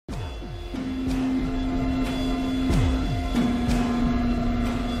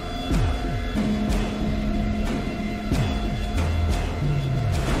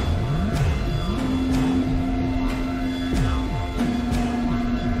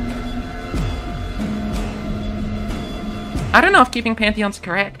I don't know if keeping Pantheon's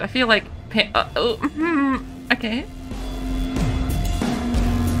correct. I feel like... okay.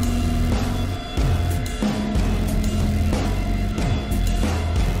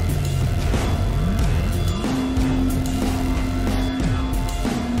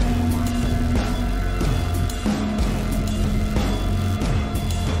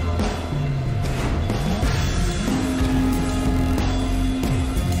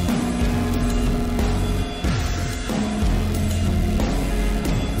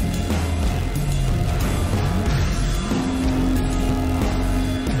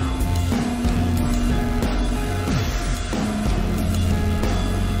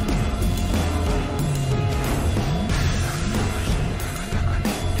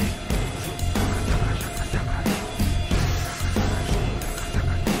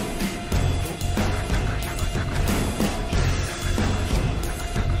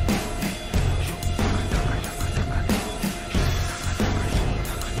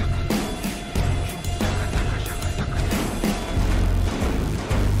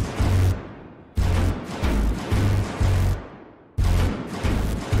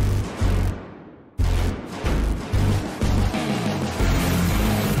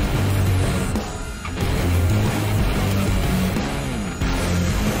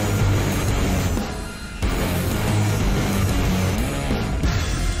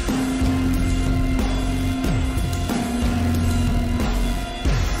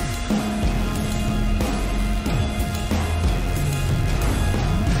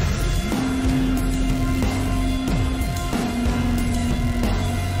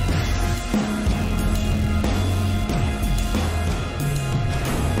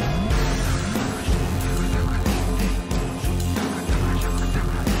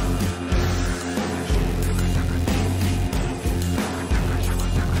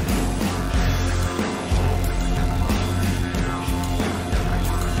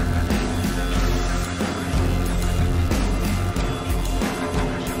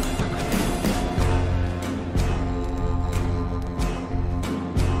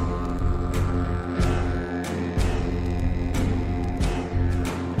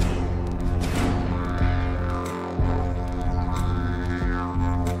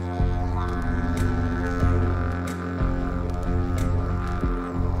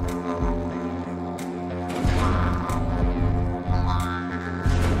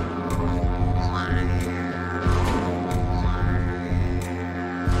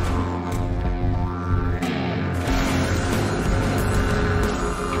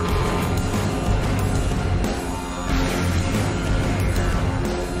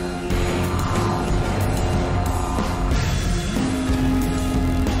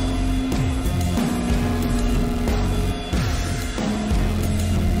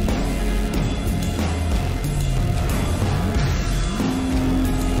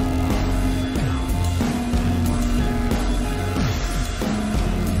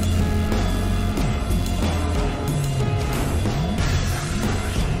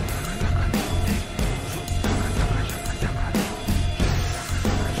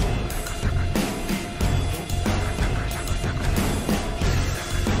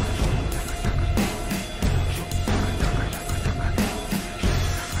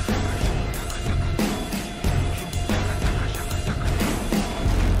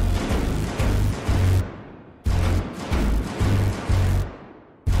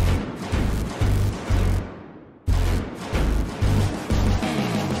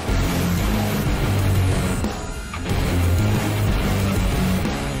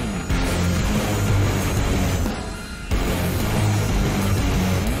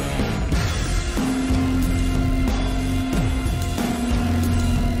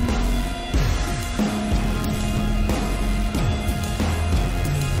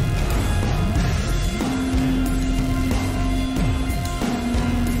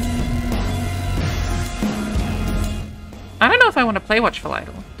 I don't know if I want to play Watchful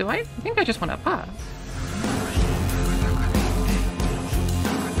Idol. Do I? I think I just want to pass.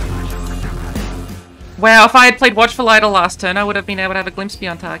 Wow, if I had played Watchful Idol last turn, I would have been able to have a glimpse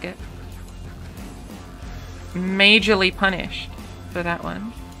beyond target. Majorly punished for that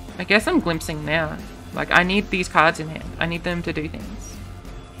one. I guess I'm glimpsing now. Like, I need these cards in hand. I need them to do things.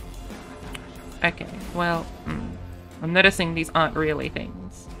 Okay, well, I'm noticing these aren't really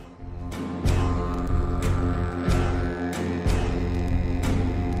things.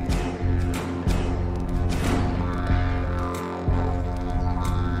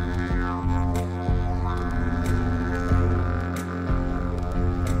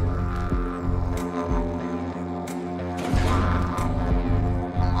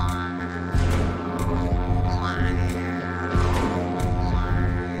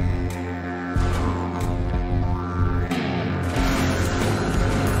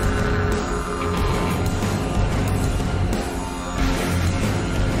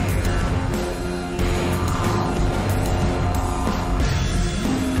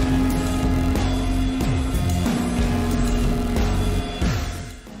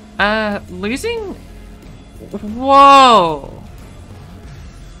 Losing... Whoa!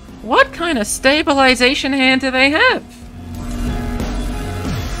 What kind of stabilization hand do they have?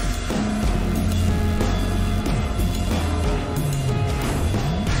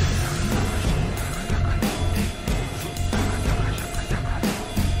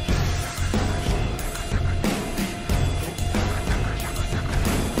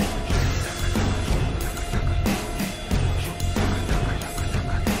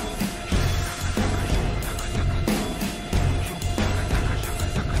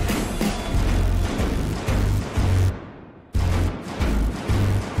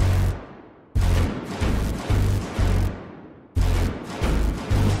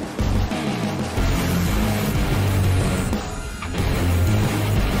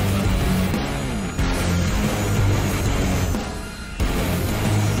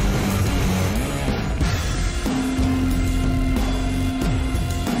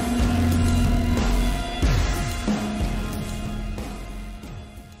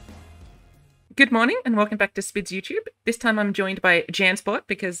 Good morning and welcome back to Spidz YouTube. This time I'm joined by Jansports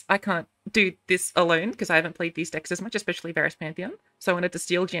because I can't do this alone because I haven't played these decks as much, especially Varus Pantheon. So I wanted to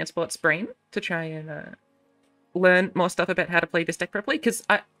steal Jansports' brain to try and learn more stuff about how to play this deck properly, because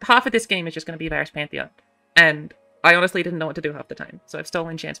half of this game is just going to be Varus Pantheon. And I honestly didn't know what to do half the time, so I've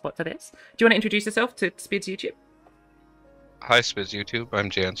stolen Jansports for this. Do you want to introduce yourself to Spidz YouTube? Hi Spidz YouTube,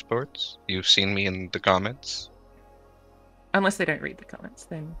 I'm Jansports. You've seen me in the comments. Unless they don't read the comments,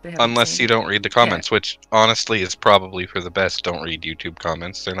 then they haven't Unless seen you don't read the comments, yeah. Which honestly is probably for the best. Don't read YouTube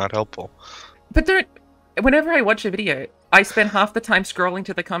comments, they're not helpful. But whenever I watch a video, I spend half the time scrolling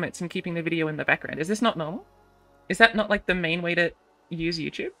to the comments and keeping the video in the background. Is this not normal? Is that not like the main way to use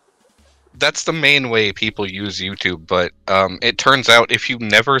YouTube? That's the main way people use YouTube, but it turns out if you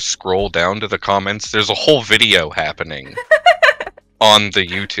never scroll down to the comments, there's a whole video happening on the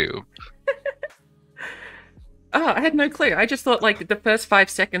YouTube. Oh, I had no clue. I just thought like the first 5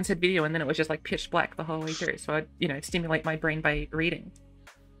 seconds had video and then it was just like pitch black the whole way through. So I'd, stimulate my brain by reading.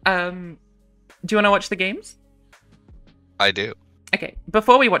 Do you want to watch the games? I do. Okay,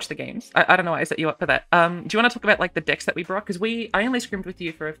 before we watch the games, I don't know why I set you up for that. Do you want to talk about like the decks that we brought? Because I only scrimmed with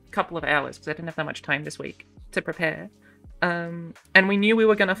you for a couple of hours because I didn't have that much time this week to prepare. And we knew we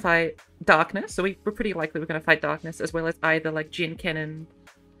were going to fight Darkness, so we were pretty likely we were going to fight Darkness as well as either like Jin Kennen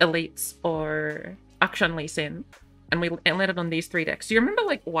Elites or Akshan Lee Sin, and we landed on these 3 decks. Do you remember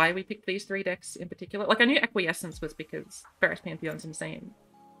like why we picked these 3 decks in particular? Like I knew Acquiescence was because Varus Pantheon's insane,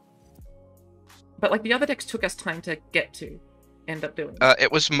 but like the other decks took us time to get to end up doing.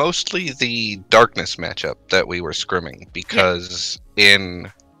 It was mostly the Darkness matchup that we were scrimming because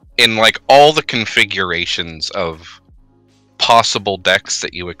in like all the configurations of possible decks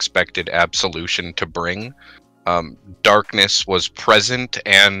that you expected Absolution to bring, Darkness was present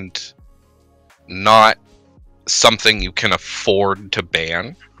and not something you can afford to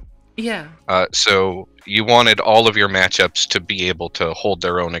ban. Yeah. So you wanted all of your matchups to be able to hold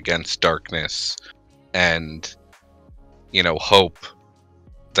their own against Darkness and, hope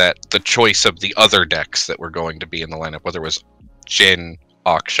that the choice of the other decks that were going to be in the lineup, whether it was Jin,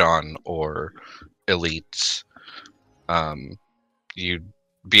 Akshan, or Elites, you'd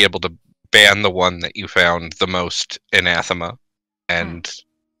be able to ban the one that you found the most anathema and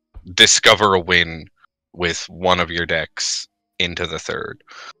discover a win with one of your decks into the third.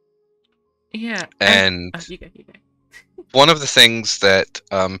 Yeah. And you go. one of the things that,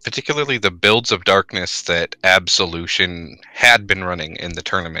 particularly the builds of Darkness that Absolution had been running in the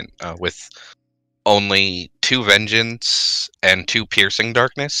tournament, with only 2 Vengeance and 2 Piercing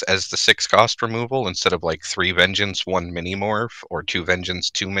Darkness as the 6-cost removal instead of like 3 Vengeance, 1 Mini-Morph, or 2 Vengeance,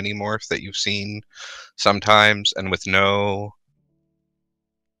 2 Mini-Morph that you've seen sometimes, and with no...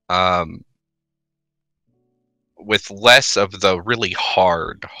 with less of the really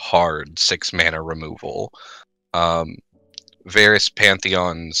hard 6-mana removal, Varus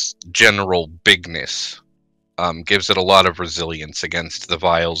Pantheon's general bigness gives it a lot of resilience against the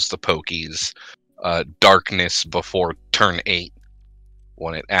Vials, the Pokies, Darkness before turn 8,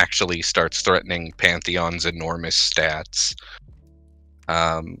 when it actually starts threatening Pantheon's enormous stats.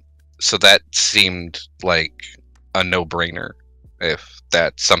 So that seemed like a no-brainer if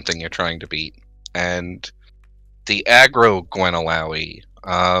that's something you're trying to beat. And the aggro Gwenalawi,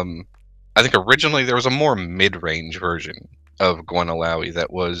 I think originally there was a more mid-range version of Gwenalawi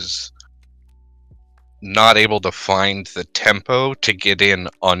that was not able to find the tempo to get in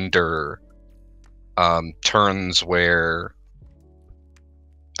under turns where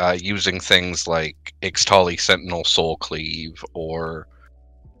using things like Ixtali Sentinel Soul Cleave or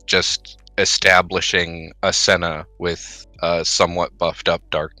just establishing a Senna with somewhat buffed up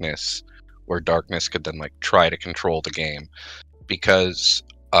Darkness, where Darkness could then like try to control the game. Because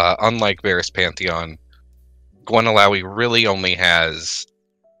unlike Varus Pantheon, Gwen Illaoi really only has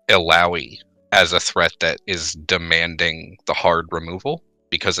Illaoi as a threat that is demanding the hard removal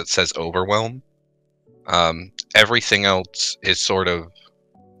because it says Overwhelm. Everything else is sort of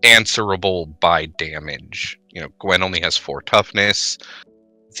answerable by damage. You know, Gwen only has 4 toughness.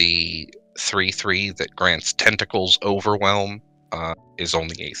 The 3/3 that grants Tentacles Overwhelm is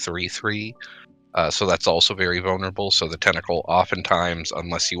only a 3/3. So that's also very vulnerable. So the Tentacle oftentimes,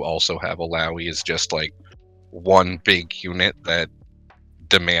 unless you also have Illaoi, is just like one big unit that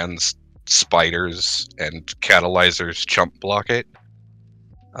demands spiders and catalyzers chump block it.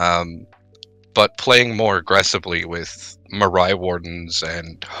 But playing more aggressively with Mirai Wardens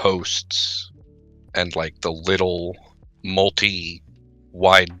and Hosts and like the little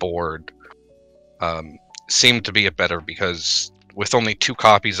multi-wide board seemed to be a better, because with only 2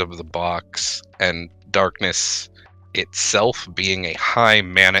 copies of the box and Darkness itself being a high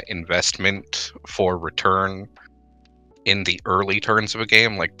mana investment for return in the early turns of a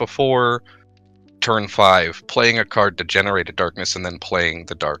game, like before turn 5, playing a card to generate a Darkness and then playing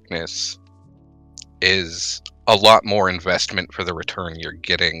the Darkness is a lot more investment for the return you're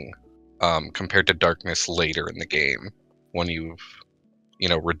getting compared to Darkness later in the game when you've, you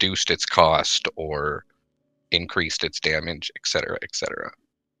know, reduced its cost or increased its damage, etc., etc.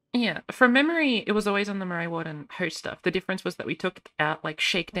 Yeah, from memory, it was always on the Mirai Warden host stuff. The difference was that we took out like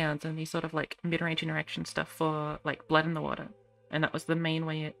shakedowns and these sort of like mid-range interaction stuff for like Blood in the Water, and that was the main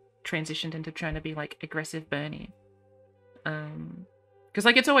way it transitioned into trying to be like aggressive Bernie. Because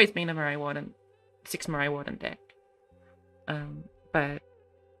like it's always been a Mirai Warden, 6 Mirai Warden deck, but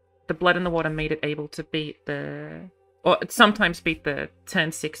the Blood in the Water made it able to beat or sometimes beat the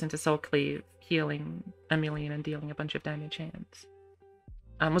turn 6 into Soul Cleave, healing 1 million and dealing a bunch of damage hands.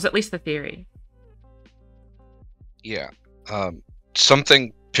 Was at least the theory. Yeah.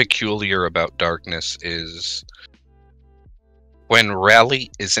 Something peculiar about Darkness is when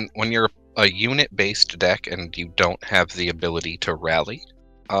you're a unit-based deck and you don't have the ability to rally,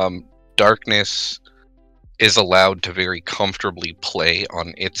 Darkness is allowed to very comfortably play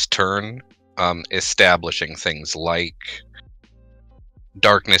on its turn, establishing things like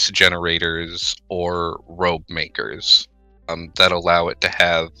Darkness generators or robe makers that allow it to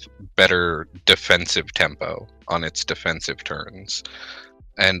have better defensive tempo on its defensive turns.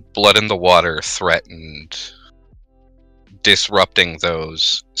 And Blood in the Water threatened disrupting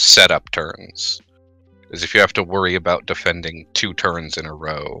those setup turns. Because if you have to worry about defending 2 turns in a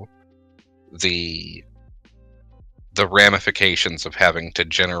row, the ramifications of having to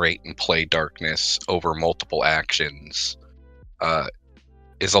generate and play Darkness over multiple actions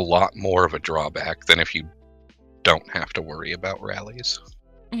is a lot more of a drawback than if you don't have to worry about rallies.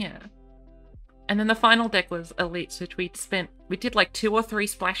 Yeah. And then the final deck was Elites, which we did like 2 or 3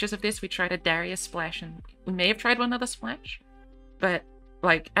 splashes of this. We tried a Darius splash, and we may have tried one other splash, but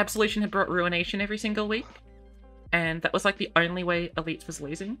like Absolution had brought Ruination every single week, and that was like the only way Elites was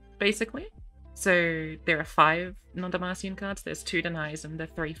losing, basically. So there are 5 non-Demacian cards, there's 2 denies and the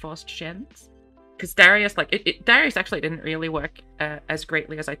 3 forced sheds. Because Darius, like, Darius actually didn't really work as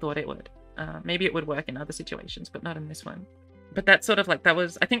greatly as I thought it would. Maybe it would work in other situations, but not in this one. But that's sort of like,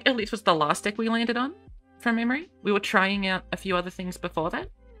 I think Elites was the last deck we landed on, from memory. We were trying out a few other things before that.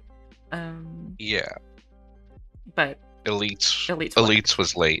 Yeah. But Elites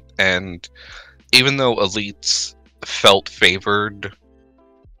was late, and even though Elites felt favored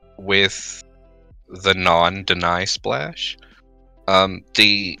with the non-deny splash,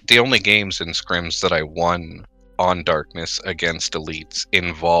 the only games in scrims that I won on Darkness against Elites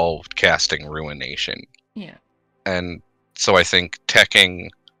involved casting Ruination. Yeah. And so I think teching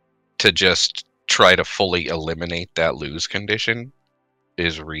to just try to fully eliminate that lose condition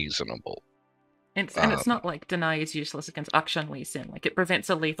is reasonable. And it's not like deny is useless against Akshan Lee Sin. Like, it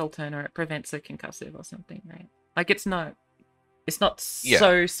prevents a lethal turn or it prevents a concussive or something, right? Like, it's not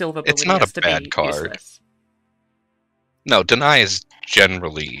so silver bullet. It's not a bad card. Useless. No, deny is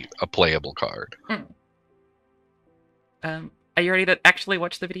generally a playable card. Are you ready to actually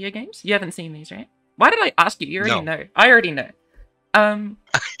watch the video games? You haven't seen these, right? Why did I ask you? You already know. I already know.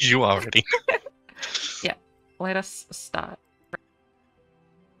 You already. Yeah. Let us start.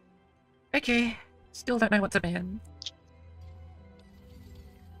 Okay. Still don't know what's a ban.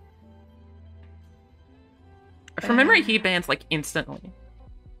 From memory, he bans like instantly.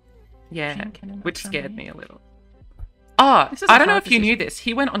 Yeah, which scared me a little. Oh, I don't know if you knew this.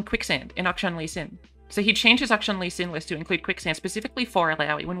 He went on Quicksand in Akshan Lee Sin. So he changed his Action Lee Sin list to include Quicksand specifically for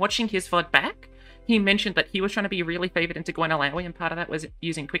Alawi. When watching his VOD back, he mentioned that he was trying to be really favored into Gwen Alawi, and part of that was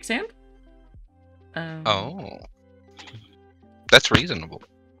using Quicksand. Oh. That's reasonable.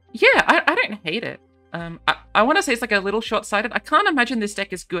 Yeah, I don't hate it. I want to say it's like a little short-sighted. I can't imagine this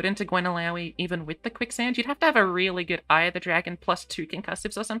deck is good into Gwen Alawi even with the Quicksand. You'd have to have a really good Eye of the Dragon plus 2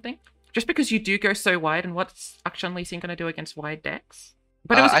 concussives or something. Just because you do go so wide, and what's Action Lee Sin going to do against wide decks?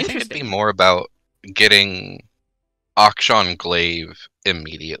 But it was interesting. I think it'd be more about getting Akshan Glaive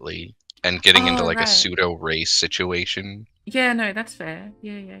immediately and getting into like a pseudo race situation. Yeah, no, that's fair.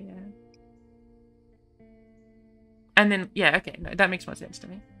 Yeah. And then, yeah, okay, no, that makes more sense to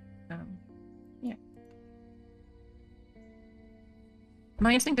me. Yeah.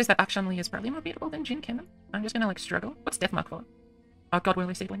 My instinct is that Akshan Lee is probably more beatable than Jin Cannon. I'm just gonna like struggle. What's Death Mark for? Oh, God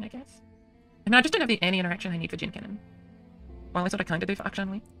Willy Seedling, I guess. I mean, I just don't have the any interaction I need for Jin Cannon. Well, that's what I kind of do for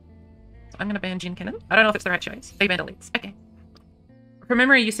Akshan Lee. So I'm gonna ban Jin Cannon. I don't know if it's the right choice. They banned elites. Okay. From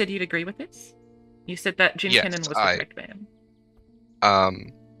memory, you said you'd agree with this? You said that Jin Cannon was the correct ban.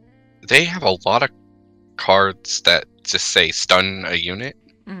 They have a lot of cards that just say stun a unit,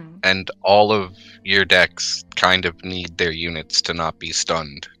 and all of your decks kind of need their units to not be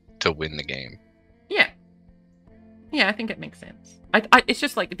stunned to win the game. Yeah, I think it makes sense. It's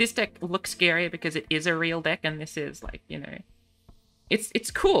just like this deck looks scary because it is a real deck, and this is like, you know,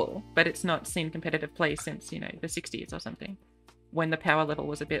 it's cool, but it's not seen competitive play since, you know, the 60s or something, when the power level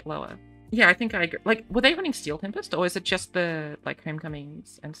was a bit lower. Yeah, I think I agree. Like, were they running Steel Tempest, or is it just the like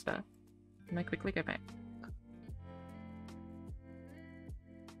Homecomings and stuff? Can I quickly go back?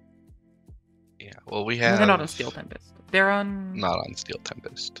 Yeah, well, we have... No, they're not on Steel Tempest. They're on... Not on Steel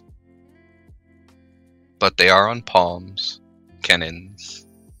Tempest. But they are on Palms, Cannons.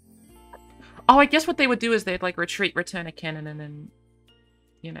 Oh, I guess what they would do is they'd, like, retreat, return a cannon, and then,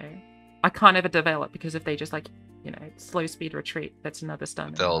 you know... I can't ever develop, because if they just, like, you know, slow speed retreat, that's another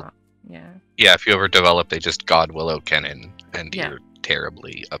stun. Yeah. Yeah, if you ever develop, they just God Willow Cannon, and you're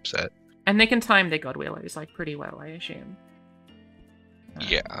terribly upset. And they can time their God Willows, like, pretty well, I assume.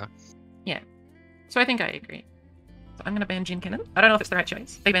 Yeah. Yeah. So I think I agree. So I'm going to ban Jin Cannon. I don't know if it's the right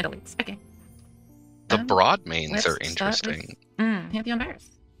choice. They banned elites. Okay. The broad mains are interesting. Pantheon Varus.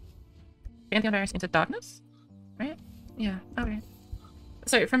 Pantheon Varus into Darkness? Right? Yeah, okay.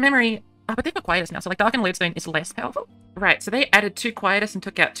 So, from memory... Oh, but they've got Quietus now, so like Dark and Lodestone is less powerful. Right, so they added 2 Quietus and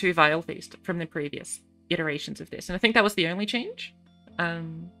took out 2 Vile Feast from the previous iterations of this. And I think that was the only change.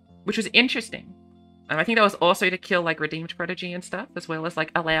 Which was interesting. I think that was also to kill like Redeemed Prodigy and stuff, as well as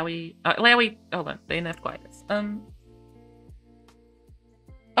like Alawi... hold on, they nerfed Quietus.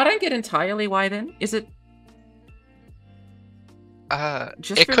 I don't get entirely why then. Is it...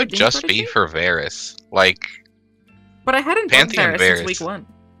 it could just be for Varus. Like... But I hadn't done Varus since week 1.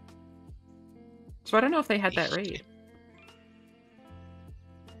 So I don't know if they had that read.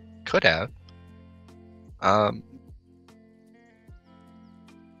 Could have.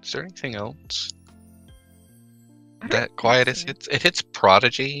 Is there anything else? That Quietus hits? It hits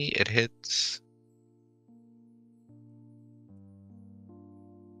Prodigy, it hits...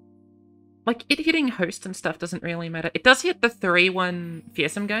 Like, it hitting Host and stuff doesn't really matter. It does hit the 3-1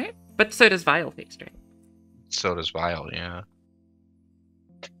 Fearsome guy, but so does Vile Feast, right? So does Vile, yeah.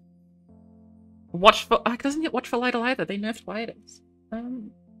 Watchful... it doesn't hit Watchful Idol either. They nerfed Quietus.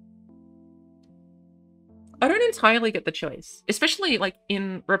 I don't entirely get the choice. Especially, like,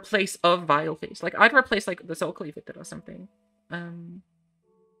 in replace of Vile Feast. Like, I'd replace, like, the Soul Cleave with it or something.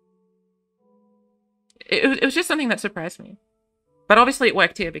 It was just something that surprised me. But obviously it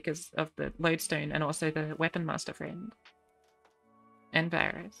worked here because of the Lodestone and also the Weapon Master Friend. And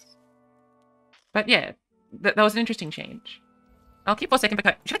Varus. But yeah, that was an interesting change. I'll keep for a second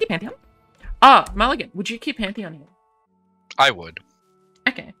because... Should I keep Pantheon? Ah, Mulligan, would you keep Pantheon here? I would.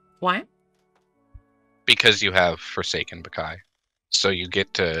 Okay. Why? Because you have Forsaken Bakai. So you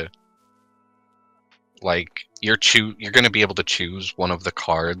get to... Like, you're going to be able to choose one of the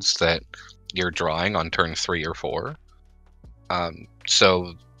cards that you're drawing on turn 3 or 4.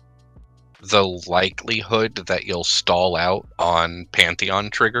 So the likelihood that you'll stall out on Pantheon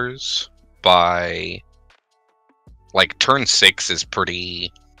triggers by like turn 6 is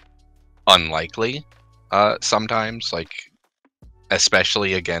pretty unlikely sometimes, like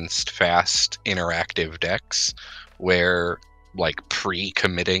especially against fast interactive decks where like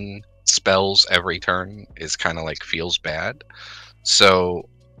pre-committing spells every turn is kind of like feels bad. So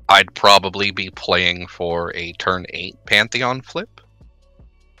I'd probably be playing for a turn 8 Pantheon flip.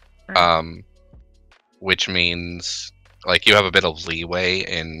 Right. Which means like you have a bit of leeway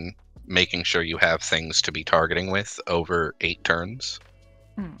in making sure you have things to be targeting with over 8 turns.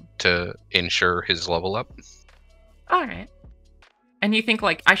 to ensure his level up. Alright. And you think,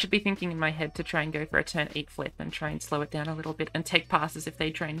 like, I should be thinking in my head to try and go for a turn 8 flip and try and slow it down a little bit and take passes if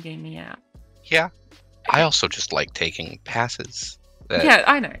they try and game me out. Yeah. I also just like taking passes. Yeah,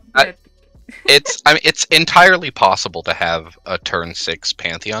 I know. It's entirely possible to have a turn 6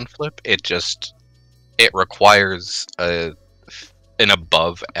 Pantheon flip. It requires an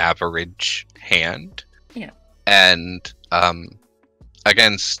above average hand. Yeah. And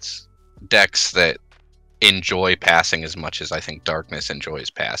against decks that enjoy passing as much as I think Darkness enjoys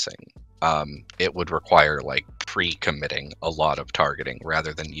passing, it would require like pre-committing a lot of targeting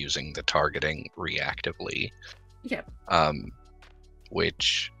rather than using the targeting reactively. Yeah.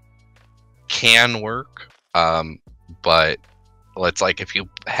 Which can work, but it's like if you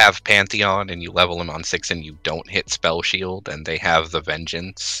have Pantheon and you level them on 6 and you don't hit Spell Shield and they have the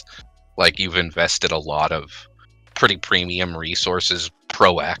Vengeance, like you've invested a lot of pretty premium resources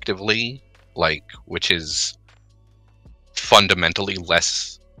proactively, like, which is fundamentally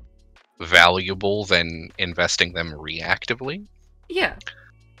less valuable than investing them reactively. Yeah.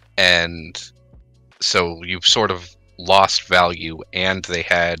 And so you've sort of lost value, and they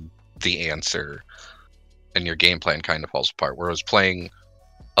had the answer, and your game plan kind of falls apart. Whereas playing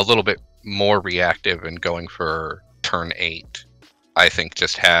a little bit more reactive and going for turn 8, I think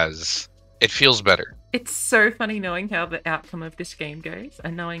it feels better. It's so funny knowing how the outcome of this game goes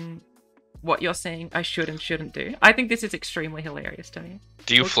and knowing what you're saying I should and shouldn't do. I think this is extremely hilarious to me.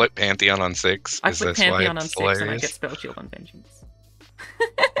 Do you flip Pantheon on 6? I flip Pantheon on 6 and I get Spell Shield on Vengeance.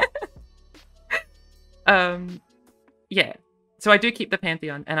 Yeah. So I do keep the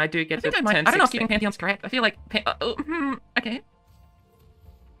Pantheon, and I do get the turn 6. I don't know if keeping Pantheon's correct. I feel like... okay.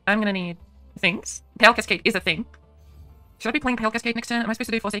 I'm gonna need things. Pale Cascade is a thing. Should I be playing Pale Cascade next turn? Am I supposed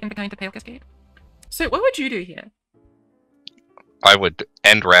to do Forsaken Behind to Pale Cascade? So what would you do here? I would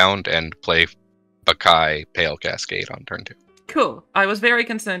end round and play Bakai Pale Cascade on turn 2. Cool. I was very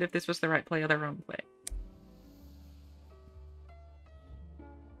concerned if this was the right play or the wrong play.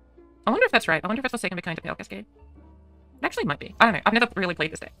 I wonder if that's right. I wonder if it's Forsaken Behind to Pale Cascade. It actually might be. I don't know. I've never really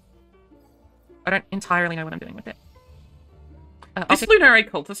played this deck. I don't entirely know what I'm doing with it. This Lunar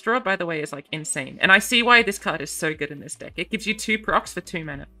Cultist draw, by the way, is like insane. And I see why this card is so good in this deck. It gives you 2 procs for 2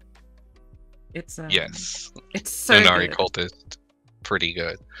 mana. It's yes. It's so Lunar good. Cultist, pretty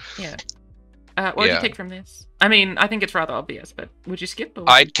good. Yeah. What would you take from this? I mean, I think it's rather obvious, but would you skip? Or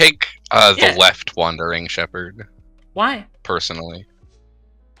I'd take the left Wandering Shepherd. Why? Personally.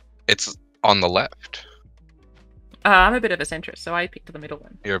 It's on the left. I'm a bit of a centrist, so I picked the middle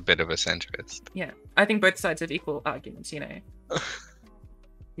one. You're a bit of a centrist. Yeah. I think both sides have equal arguments, you know.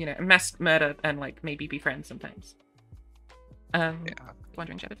 You know, mass murder and, like, maybe be friends sometimes. Yeah.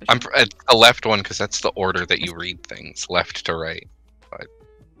 Wandering Shepherd for sure. I'm a left one because that's the order that you read things, left to right. But...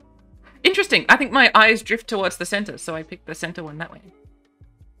 Interesting. I think my eyes drift towards the center, so I picked the center one that way.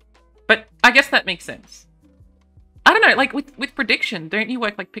 But I guess that makes sense. I don't know, like, with prediction, don't you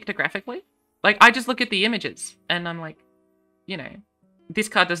work, like, pictographically? Like, I just look at the images, and I'm like, you know, this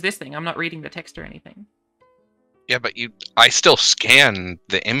card does this thing. I'm not reading the text or anything. Yeah, but I still scan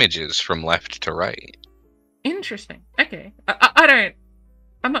the images from left to right. Interesting. Okay. I don't...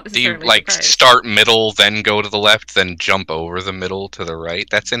 I'm not necessarily Do you, like, surprised. start middle, then go to the left, then jump over the middle to the right?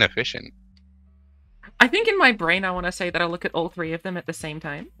 That's inefficient. I think in my brain I want to say that I look at all 3 of them at the same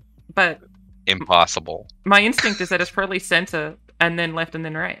time, but... Impossible. My instinct is that it's probably center, and then left, and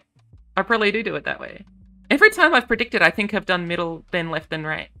then right. I probably do it that way. Every time I've predicted, I think I've done middle, then left, then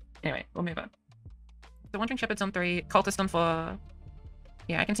right. Anyway, we'll move on. So Wandering Shepherd's on 3, Cultist on 4.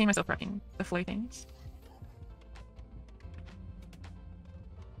 Yeah, I can see myself rocking the flow things.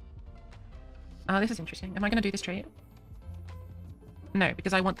 Oh, this is interesting. Am I going to do this trade? No,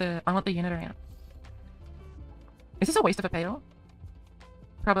 because I want the unit around. Is this a waste of a payoff?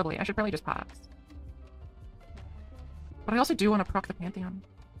 Probably. I should probably just pass. But I also do want to proc the Pantheon.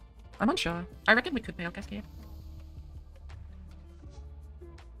 I'm unsure. I reckon we could Pale Cascade.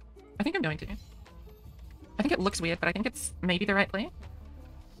 I think I'm going to. I think it looks weird, but I think it's maybe the right play.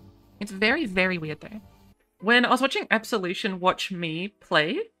 It's very, very weird, though. When I was watching Absolution watch me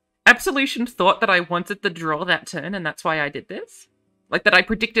play, Absolution thought that I wanted the draw that turn, and that's why I did this. Like, that I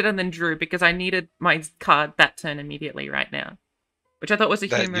predicted and then drew, because I needed my card that turn immediately right now. Which I thought was a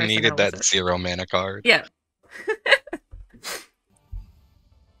humorous You needed analysis. that 0 mana card. Yeah.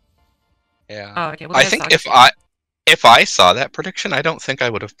 Yeah. Oh, okay. Well, I think if I saw that prediction, I don't think I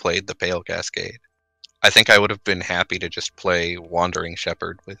would have played the Pale Cascade. I think I would have been happy to just play Wandering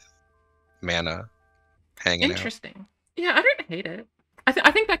Shepherd with mana hanging out. Interesting. Yeah, I don't hate it.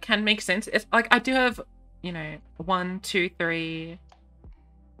 I think that can make sense. It's like I do have, you know, 1, 2, 3,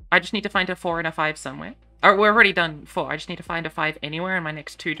 I just need to find a 4 and a 5 somewhere. Or we're already done 4. I just need to find a 5 anywhere in my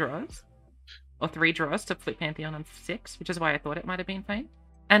next 2 draws. Or 3 draws to flip Pantheon on 6, which is why I thought it might have been fine.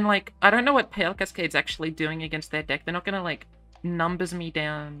 And, like, I don't know what Pale Cascade's actually doing against their deck. They're not gonna, like, numbers me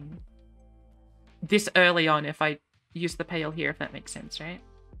down this early on if I use the Pale here, if that makes sense, right?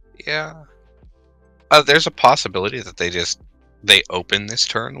 Yeah. There's a possibility that they open this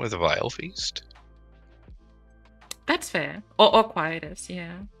turn with a Vile Feast. That's fair. Or Quietus,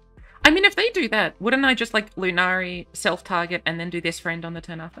 yeah. I mean, if they do that, wouldn't I just, like, Lunari, self-target, and then do this friend on the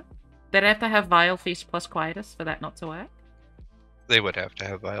turn after? They'd have to have Vile Feast plus Quietus for that not to work. They would have to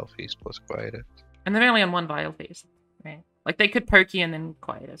have Vile Feast plus Quietus. And they're only on 1 Vile Feast, right? Like, they could Pokey and then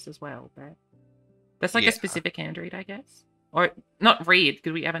Quietus as well, but... That's like a specific hand read, I guess. Or, not read,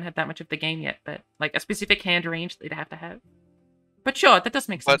 because we haven't had that much of the game yet, but, like, a specific hand range they'd have to have. But sure, that does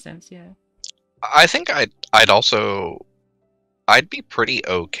make some sense, yeah. I think I'd be pretty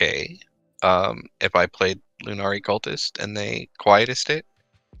okay if I played Lunari Cultist and they Quietused it.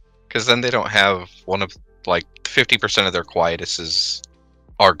 Because then they don't have one of, like, 50% of their Quietuses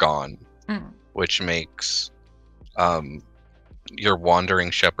are gone. Which makes your Wandering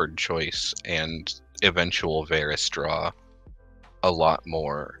Shepherd choice and eventual Varus draw a lot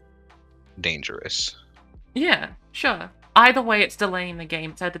more dangerous. Yeah, sure. Either way, it's delaying the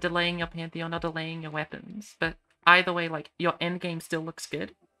game. It's either delaying your Pantheon or delaying your weapons. But either way, like, your end game still looks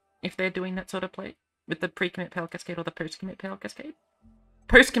good if they're doing that sort of play with the pre-commit Pale Cascade or the post-commit Pale Cascade.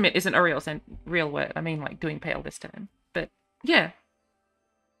 Post-commit isn't a real word. I mean, like, doing Pale this time. But, yeah.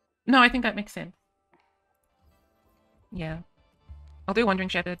 No, I think that makes sense. Yeah. I'll do Wandering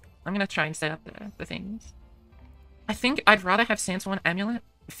Shepherd. I'm gonna try and set up the things. I think I'd rather have Sandsworn Amulet.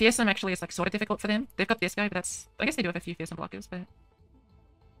 Fearsome actually is, like, sort of difficult for them. They've got this guy, but that's... I guess they do have a few Fearsome blockers, but...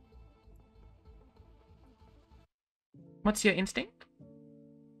 What's your instinct?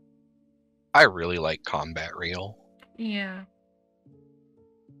 I really like Combat Reel. Yeah.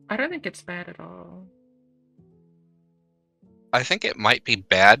 I don't think it's bad at all. I think it might be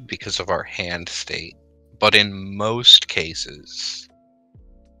bad because of our hand state, but in most cases,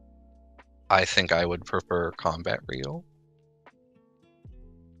 I think I would prefer Combat Reel.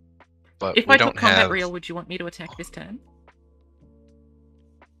 But if I took Combat Reel, would you want me to attack this turn?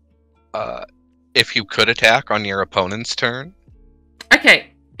 If you could attack on your opponent's turn.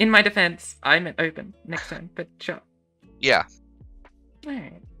 Okay, in my defense, I meant open next turn, but sure. Yeah.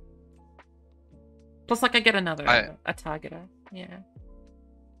 Alright. Plus, like, I get another a targeter. Yeah.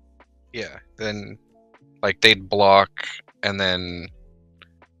 Yeah, then, like, they'd block, and then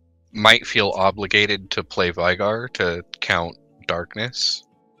might feel obligated to play Vygar to count Darkness,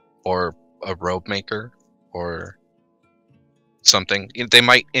 or a Robe Maker, or something. They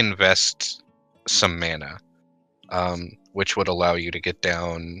might invest some mana, which would allow you to get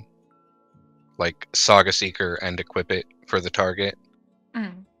down, like, Saga Seeker and equip it for the target.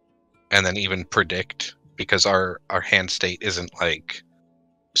 And then even predict, because our hand state isn't, like,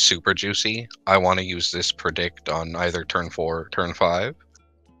 super juicy. I want to use this predict on either turn 4 or turn 5.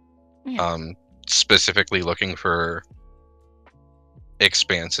 Yeah. Specifically looking for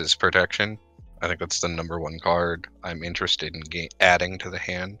Expanse's protection. I think that's the #1 card I'm interested in adding to the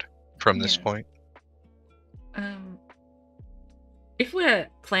hand from this point. If we're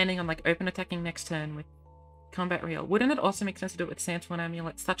planning on, like, open attacking next turn with Combat Reel, wouldn't it also make sense to do it with Sandsworn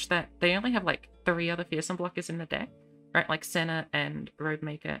Amulet such that they only have, like, 3 other Fearsome blockers in the deck? Right, like Senna and Road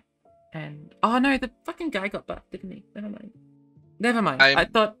Maker and... Oh no, the fucking guy got buffed, didn't he? Never mind. I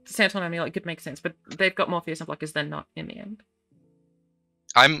thought Sandsworn Amulet could make sense, but they've got more Fearsome blockers than not in the end.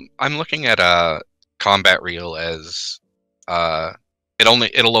 I'm looking at Combat Reel as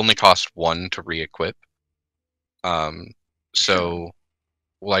it'll only cost 1 to re-equip. So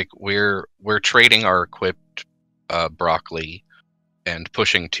like we're trading our equipped Broccoli and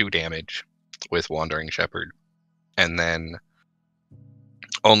pushing 2 damage with Wandering Shepherd, and then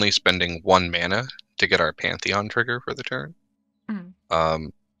only spending 1 mana to get our Pantheon trigger for the turn.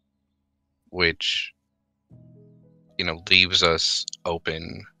 Which, you know, leaves us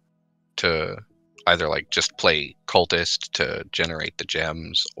open to either, like, just play Cultist to generate the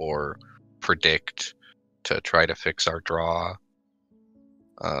gems, or predict to try to fix our draw.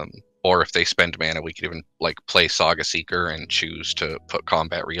 Or if they spend mana, we could even, like, play Saga Seeker and choose to put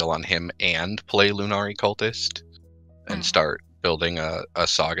Combat Reel on him and play Lunari Cultist and start building a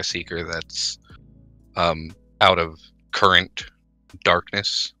Saga Seeker that's out of current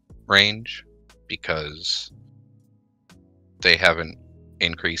Darkness range, because they haven't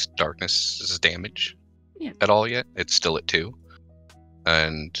increased Darkness's damage at all yet. It's still at 2.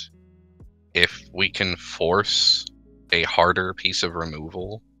 And if we can force a harder piece of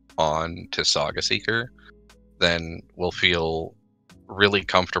removal on to Saga Seeker, then we'll feel really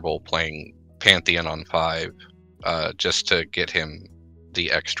comfortable playing Pantheon on 5, just to get him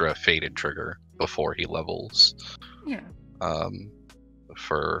the extra faded trigger before he levels. Yeah.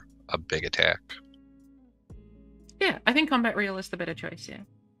 For a big attack. Yeah, I think Combat Reel is the better choice, yeah.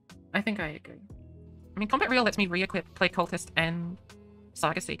 I think I agree. I mean, Combat Reel lets me re-equip, play Cultist and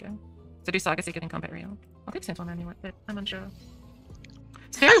Saga Seeker. So do Saga Seeker and Combat Reel. I'll take Sentinel anyway, but I'm unsure.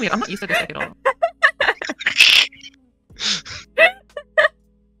 It's very weird, I'm not used to this deck at all.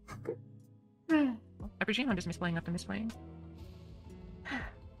 I presume I'm just misplaying after misplaying.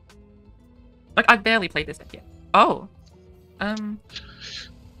 Like, I've barely played this deck yet. Oh!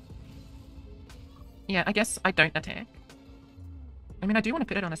 Yeah, I guess I don't attack. I mean, I do want to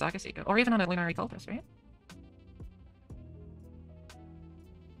put it on a Saga Seeker, or even on a Lunary Cultist, right?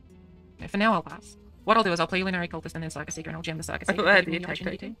 Yeah, for now, I'll pass. What I'll do is I'll play Lunary Cultist and then Saga Seeker, and I'll gem the Saga Seeker. I had the attack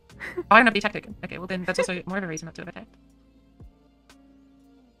token. Oh, I don't have the attack token. Okay, well then that's also more of a reason not to have attacked.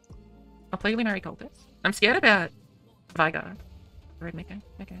 I'll play Lunary Cultist. I'm scared about Vigard. Red Maker.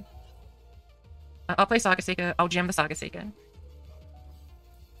 Okay. I'll play Saga Seeker. I'll gem the Saga Seeker.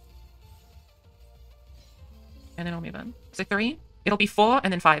 And then I'll move on. So 3. It'll be 4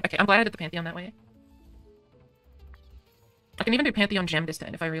 and then 5. Okay, I'm glad I did the Pantheon that way. I can even do Pantheon gem this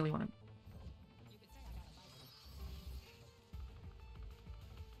turn if I really want.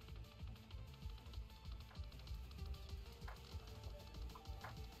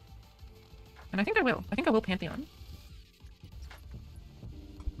 And I think I will. I think I will Pantheon.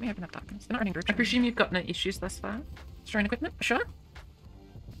 We have enough darkness. They're not running group. I presume you've got no issues thus far. Destroying equipment? Sure.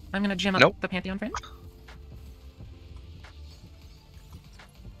 I'm gonna gem up the Pantheon friend.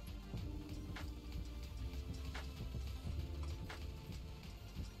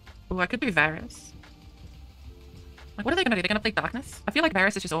 Ooh, I could do Varus. Like, what are they gonna do? They're gonna play Darkness? I feel like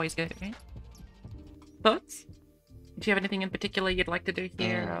Varus is just always good, right? Thoughts? Do you have anything in particular you'd like to do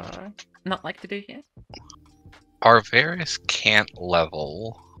here, or not like to do here? Our Varus can't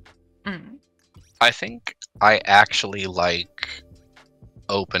level. Mm. I think I actually like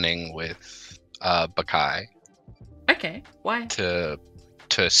opening with Bakai. Okay, why? To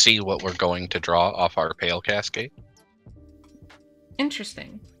see what we're going to draw off our Pale Cascade.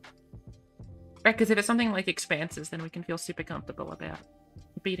 Interesting. Right, because if it's something like Expanses, then we can feel super comfortable about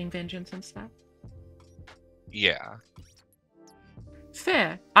beating Vengeance and stuff. Yeah.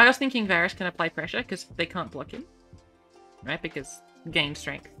 Fair. I was thinking Varus can apply pressure because they can't block him. Right, because gain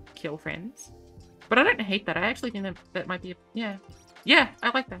strength, kill friends. But I don't hate that. I actually think that might be a... Yeah. Yeah, I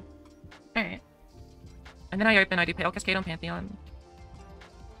like that. Alright. And then I do Pale Cascade on Pantheon.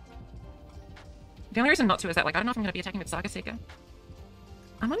 The only reason not to is that, like, I don't know if I'm going to be attacking with Saga Seeker.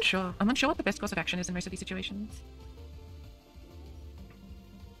 I'm unsure. I'm unsure what the best course of action is in most of these situations.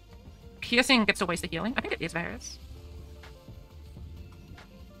 Piercing gets to waste the healing. I think it is Varus.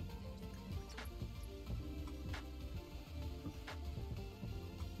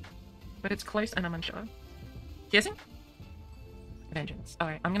 But it's close and I'm unsure. Piercing? Vengeance.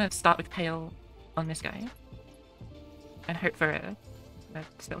 Alright, I'm gonna start with Pale on this guy. And hope for a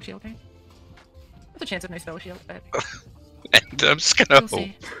spell shield, right? There's a chance of no spell shield, but... And I'm just gonna we'll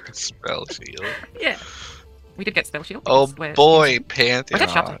hope for a spell shield. Yeah. We did get spell shield. Oh boy, Pantheon. I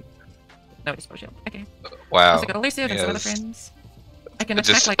got Shutter. No, it is spell shield. Okay. Wow. Also got Elusive and some other friends. I can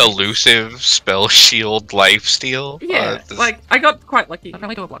attack Just like... elusive, spell shield, lifesteal? Yeah, like, I got quite lucky. I'll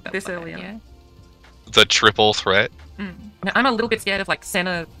probably do a block this early on. Yeah. The triple threat? Now, I'm a little bit scared of, like,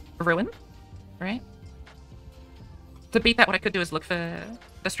 Senna Ruin, right? To beat that, what I could do is look for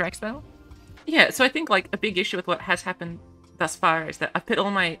the strike spell. Yeah, so I think, like, a big issue with what has happened thus far is that I've put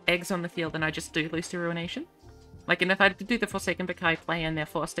all my eggs on the field and I just do lose to Ruination. Like, and if I do the Forsaken Bakai play and they're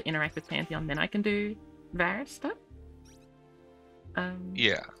forced to interact with Pantheon, then I can do Varus stuff.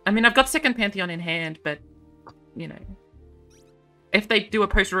 Yeah. I mean, I've got second Pantheon in hand, but, you know, if they do a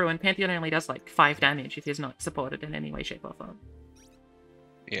post-ruin, Pantheon only does, like, 5 damage if he's not supported in any way, shape, or form.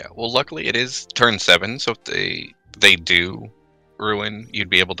 Yeah, well, luckily it is turn 7, so if they do ruin, you'd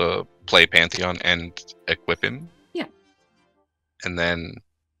be able to play Pantheon and equip him. Yeah. And then,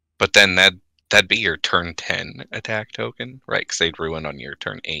 but then that'd be your turn 10 attack token, right? Because they'd ruin on your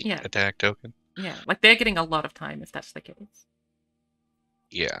turn 8 attack token. Yeah, like, they're getting a lot of time if that's the case.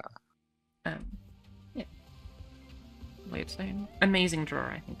 Yeah. Yeah. Lodestone. Amazing draw,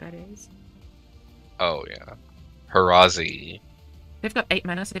 I think that is. Oh, yeah. Harazi. They've got 8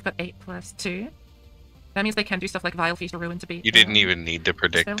 mana, so they've got 8 plus 2. That means they can do stuff like Vile Feast or Ruin to beat. You didn't even need to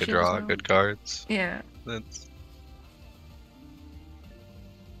predict to draw well. good cards. Yeah. That's...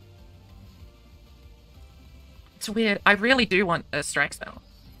 It's weird. I really do want a strike spell.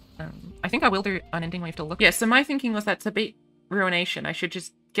 I think I will do Unending Wave to look. Yeah, so my thinking was that to beat Ruination, I should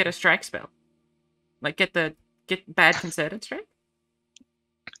just get a strike spell. Like, get bad concerted strike.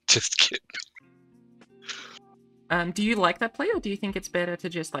 Just kidding. Do you like that play, or do you think it's better to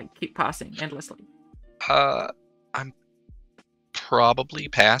just, like, keep passing endlessly? I'm probably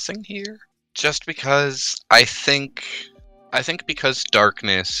passing here, just because I think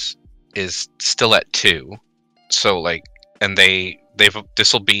Darkness is still at 2, so, like, and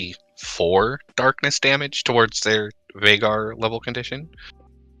this'll be 4 Darkness damage towards their Vagar level condition.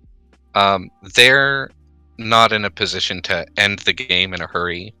 They're not in a position to end the game in a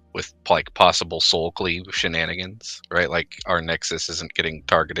hurry with, like, possible soul cleave shenanigans, right? Like, our Nexus isn't getting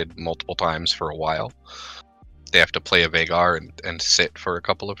targeted multiple times for a while. They have to play a Vagar and sit for a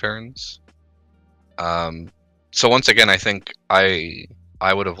couple of turns. So once again, I think I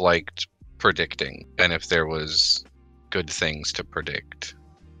would have liked predicting, and if there was good things to predict,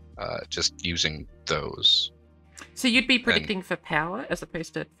 just using those. So you'd be predicting for power as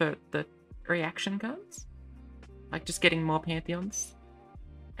opposed to for the reaction cards? Like, just getting more Pantheons?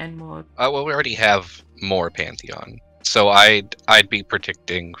 And more... Well, we already have more Pantheon, so I'd be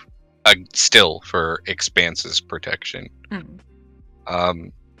predicting still for Expanse's protection.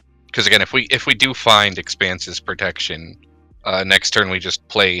 Because again, if we do find Expanse's protection, next turn we just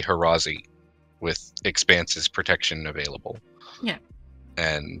play Harazi with Expanse's protection available. Yeah.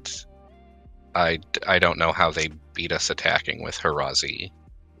 And I don't know how they beat us attacking with Harazi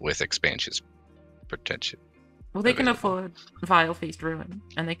with Expanse's protection. Well, they can afford Vile Feast Ruin,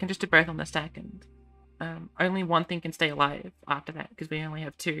 and they can just do both on the stack, and only one thing can stay alive after that, because we only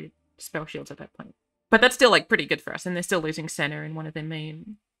have 2 spell shields at that point. But that's still, like, pretty good for us, and they're still losing center in one of their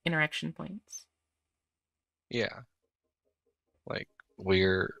main interaction points. Yeah. Like,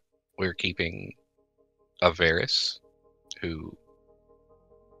 we're keeping a Varus who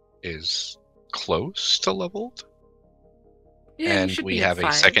is close to leveled. Yeah, and we have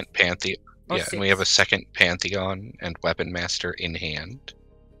a second Pantheon. Yeah, and we have a second Pantheon and Weapon Master in hand.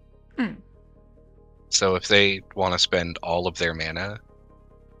 So if they want to spend all of their mana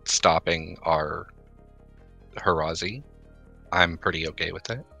stopping our Harazi, I'm pretty okay with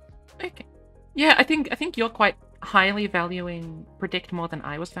that. Okay. Yeah, I think you're quite highly valuing Predict more than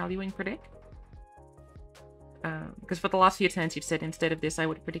I was valuing Predict. Because for the last few turns you've said instead of this I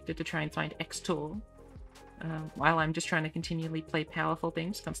would have predicted to try and find X-Tool, while I'm just trying to continually play powerful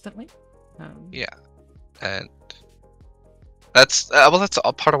things constantly. Yeah, and that's that's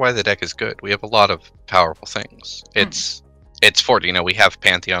all part of why the deck is good. We have a lot of powerful things. It's for, we have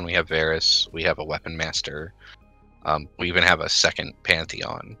Pantheon, we have Varus, we have a Weapon Master, we even have a second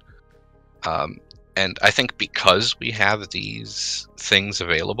Pantheon, and I think because we have these things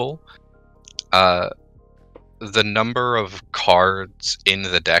available, the number of cards in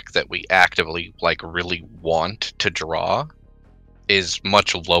the deck that we actively really want to draw is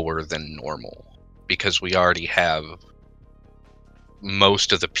much lower than normal, because we already have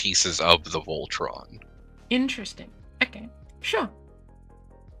most of the pieces of the Voltron. Interesting. Okay, sure.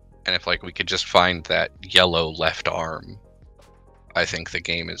 And if we could just find that yellow left arm, I think the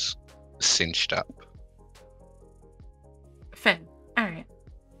game is cinched up. Fair. Alright.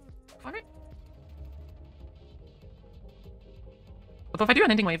 Alright. Although if I do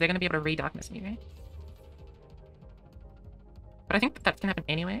Unending Wave, they're going to be able to re-Darkness me, right? But I think that can happen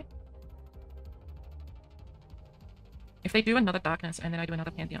anyway. If they do another Darkness and then I do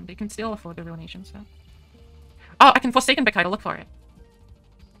another Pantheon, they can still afford the Ruination stuff. Oh, I can Forsaken Bekai to look for it.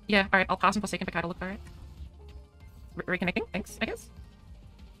 Yeah, alright, I'll pass and Forsaken Bekai to look for it. Reconnecting? Thanks, I guess.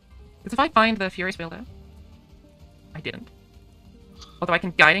 Because if I find the Furious Wielder... I didn't. Although I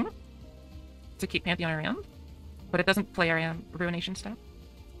can Guiding to keep Pantheon around, but it doesn't play around Ruination stuff.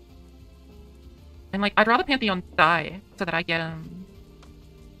 And I'd rather Pantheon die so that I get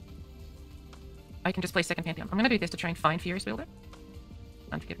I can just play second Pantheon. I'm gonna do this to try and find Furious Wielder.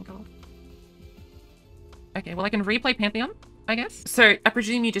 Unforgiven Cold. Okay, well I can replay Pantheon, I guess. So I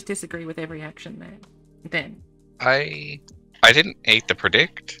presume you just disagree with every action there. Then. I didn't hate the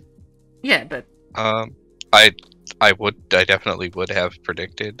predict. Yeah, but I definitely would have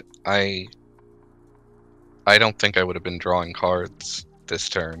predicted. I don't think I would have been drawing cards this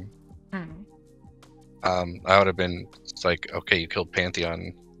turn. I would have been okay, you killed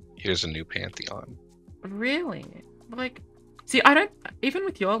Pantheon, here's a new Pantheon. Really? See, I don't... Even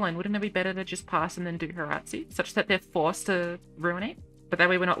with your line, wouldn't it be better to just pass and then do Harazi, such that they're forced to Ruinate? But that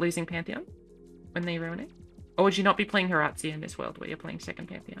way we're not losing Pantheon when they Ruinate? Or would you not be playing Harazi in this world where you're playing second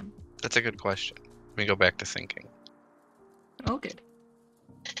Pantheon? That's a good question. Let me go back to thinking. Oh, good.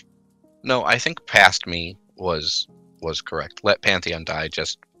 No, I think past me was correct. Let Pantheon die,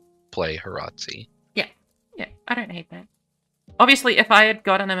 just play Heratzi. Yeah, I don't hate that. Obviously, if I had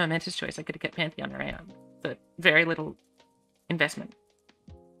gotten a momentous choice, I could have kept Pantheon around. But very little investment.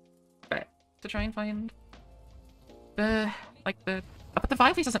 But to try and find the but the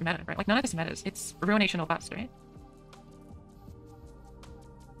Vile Face doesn't matter, right? Like none of this matters. It's Ruination or bust, right?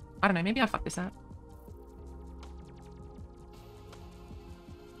 I don't know, maybe I'll fuck this up.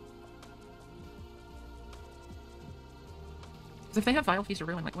 Because if they have Vile Feast or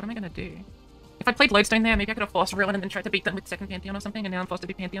Ruin, like what am I gonna do? If I played Lodestone there, maybe I could have forced Ruin and then tried to beat them with second Pantheon or something, and now I'm forced to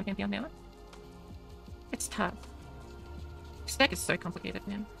be Pantheon now. It's tough. This deck is so complicated,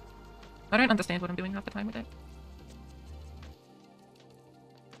 man. I don't understand what I'm doing half the time with it.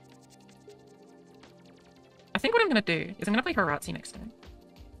 I think what I'm gonna do is I'm gonna play Heratzi next turn.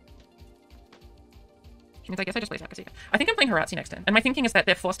 Which means I guess I just play Zakasika. I think I'm playing Heratzi next turn, and my thinking is that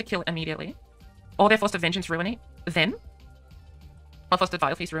they're forced to kill it immediately. Or they're forced to Vengeance Ruinate then. Or forced to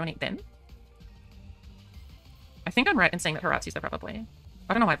Vile Feast Ruinate then. I think I'm right in saying that Heratzi's the proper play.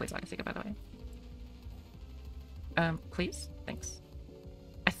 I don't know why I played Zakasika, by the way. Please? Thanks.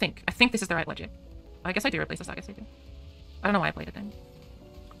 I think this is the right logic. I guess I do replace the Zakasika. I don't know why I played it then.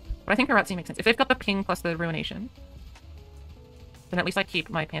 But I think Heratzi makes sense. If they've got the ping plus the Ruination, then at least I keep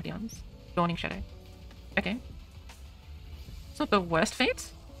my Pantheons. Dawning Shadow. Okay. It's not the worst fate.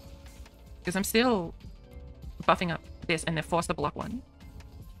 Because I'm still buffing up this and they're forced to block one.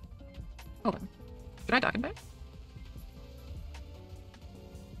 Hold on. Should I Darken Bow?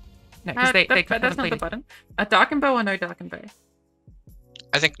 No, because they that's not the button. A Darken Bow or no Darken Bow?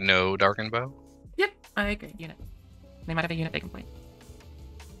 I think no Darken Bow. Yep, I agree. Unit. They might have a unit they can play.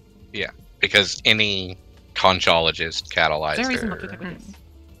 Yeah, because any conchologist catalyzed Is there a reason not to attack with this?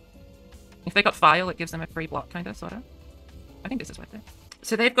 If they got File, it gives them a free block, kind of, sort of. I think this is worth it.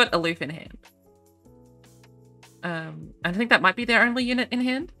 So they've got Aloof in hand. And I think that might be their only unit in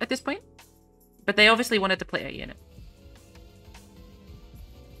hand at this point. But they obviously wanted to play a unit.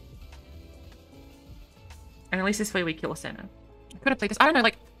 And at least this way we kill a Senna. I could have played this. I don't know,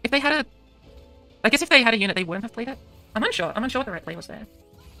 like, if they had a... I guess if they had a unit, they wouldn't have played it. I'm unsure. I'm unsure what the right play was there.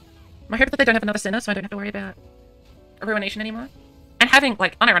 I hope that they don't have another Senna, so I don't have to worry about Ruination anymore. And having,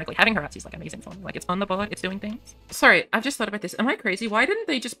 like, unironically, having Heratzi is, like, amazing for me. Like, it's on the board, it's doing things. Sorry, I've just thought about this. Am I crazy? Why didn't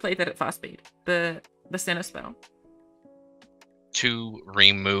they just play that at fast speed? The Senna spell? To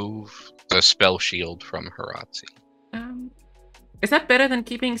remove the spell shield from Heratzi. Is that better than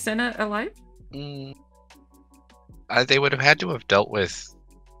keeping Senna alive? They would have had to have dealt with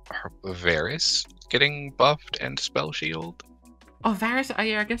Varus getting buffed and spell shield. Oh, Varus. Oh,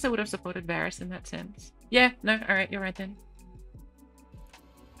 yeah, I guess I would have supported Varus in that sense. Yeah, no, alright, you're right then.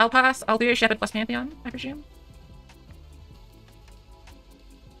 I'll pass. I'll do Shepherd plus Pantheon, I presume.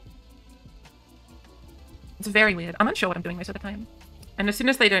 It's very weird. I'm unsure what I'm doing most of the time. And as soon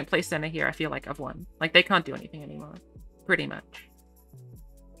as they don't play Senna here, I feel like I've won. Like, they can't do anything anymore. Pretty much.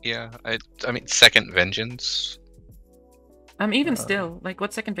 Yeah, I mean, second Vengeance. Even still, like,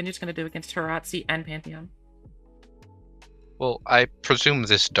 what's second Vengeance going to do against Heratzi and Pantheon? Well, I presume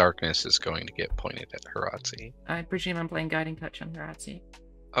this Darkness is going to get pointed at Heratzi. I presume I'm playing Guiding Touch on Heratzi.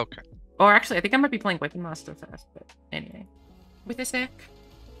 Okay. Or actually, I think I might be playing Weapon Master first, but anyway. With this deck...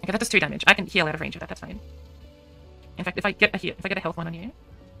 Okay, that does 2 damage. I can heal out of range of that, that's fine. In fact, if I get a health one on you...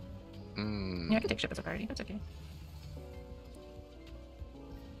 Yeah, I can take Ship as a priority, that's okay.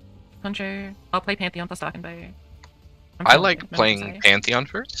 Poncho, I'll play Pantheon plus Darken Bow. I like playing Pantheon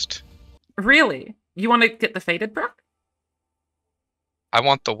first. Really? You want to get the Faded proc? I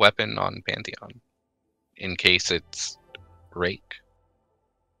want the weapon on Pantheon. In case it's Rake.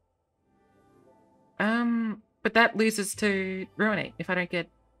 But that loses to Ruinate if I don't get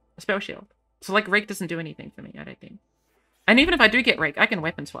a spell shield. So, like, Rake doesn't do anything for me, I don't think. And even if I do get Rake, I can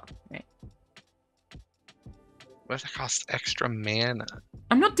weapon swap, right? But it costs extra mana.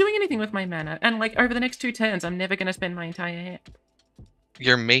 I'm not doing anything with my mana, and, like, over the next 2 turns, I'm never gonna spend my entire hand.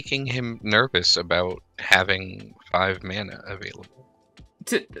 You're making him nervous about having 5 mana available.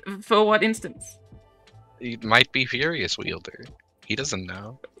 For what instance? He might be Furious Wielder. He doesn't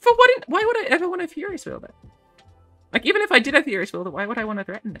know. For what? Why would I ever want a Furious Wielder? Like, even if I did a Furious Wielder, why would I want to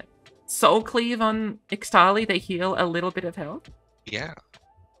threaten it? Soul Cleave on Ixtali, they heal a little bit of health? Yeah.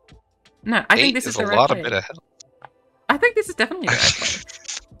 No, I think this is the right play. 8 is a lot of bit of health. I think this is definitely the right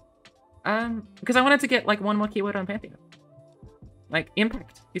play. Because I wanted to get, like, 1 more keyword on Pantheon. Like,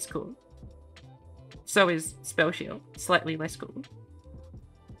 Impact is cool. So is Spell Shield. Slightly less cool.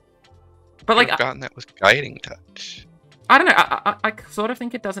 But, like, I've gotten that with Guiding Touch. I don't know. I sort of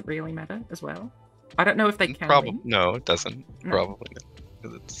think it doesn't really matter as well. I don't know if they can win. No, it doesn't. No. Probably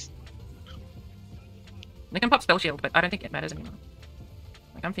not. They can pop Spell Shield, but I don't think it matters anymore.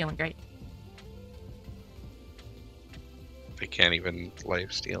 Like, I'm feeling great. They can't even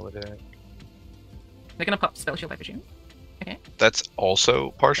lifesteal it. They're gonna pop Spell Shield, I presume. Okay. That's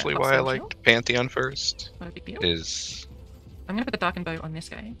also partially Pop why I Spell liked Shield? Pantheon first. Not a big deal. Is I'm gonna put the Darkened Bow on this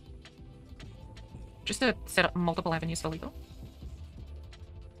guy. Just to set up multiple avenues for lethal.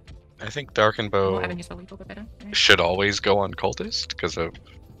 I think Darkened The more Bow avenues for lethal, the better. Right? should always go on Cultist because of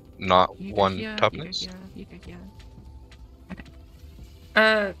not You go one here, toughness. You go here, you go here.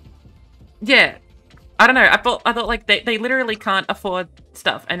 Okay. Yeah. I don't know. I thought like they literally can't afford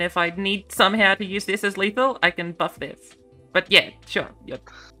stuff, and if I need somehow to use this as lethal, I can buff this. But yeah, sure, you're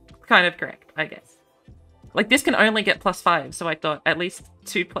kind of correct, I guess. Like this can only get +5, so I thought at least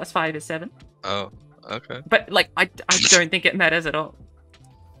 2 + 5 is 7. Oh, okay. But like I don't think it matters at all.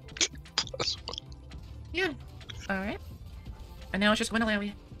 Plus one. Yeah. All right. And now it's just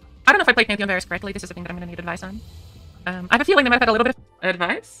Winalawi. I don't know if I played Pantheon Varus correctly. This is a thing that I'm going to need advice on. I have a feeling they might have had a little bit of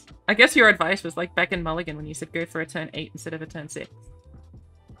advice. I guess your advice was like back in Mulligan when you said go for a turn 8 instead of a turn 6.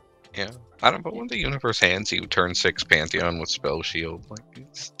 Yeah. I don't know, but when the universe hands you turn 6 Pantheon with Spell Shield,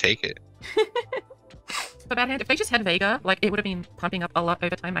 like, just take it. But bad hand, if they just had Vega, like it would have been pumping up a lot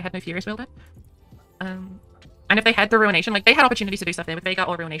over time. I had no Furious Wielder. And if they had the Ruination, like they had opportunities to do stuff there with Vega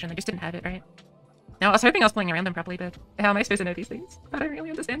or Ruination, they just didn't have it, right? Now I was hoping I was playing around them properly, but how am I supposed to know these things? I don't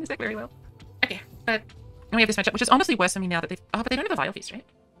really understand this deck very well. Okay, but we have this matchup, which is honestly worse for me now that they've... Oh, but they don't have a Vile Feast, right?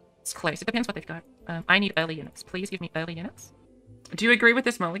 It's close. It depends what they've got. I need early units. Please give me early units. Do you agree with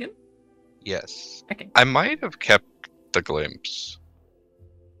this mulligan? Yes. Okay. I might have kept the Glimpse.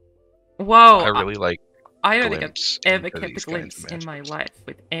 Whoa! I really like I don't think I've Glimpse ever into kept a these glimpse kinds of in my matchups. life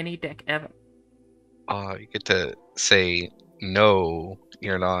with any deck ever. You get to say, no,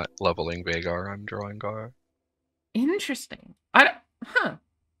 you're not leveling Vagar, I'm drawing Gar. Interesting. Huh.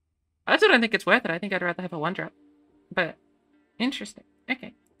 I still don't think it's worth it. I think I'd rather have a 1-drop. But, interesting.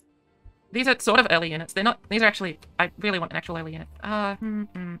 Okay. These are sort of early units. They're not... These are actually... I really want an actual early unit.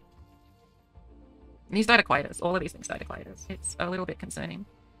 These die to Quietus. All of these things die to Quietus. It's a little bit concerning.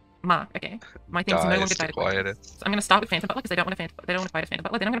 Mark, okay. My things no longer die to Quietus. So I'm going to start with Phantom Butler because they don't want to Quietus Phantom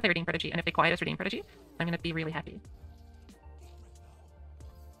Butler. Then I'm going to play Redeem Prodigy. And if they Quietus Redeem Prodigy, I'm going to be really happy.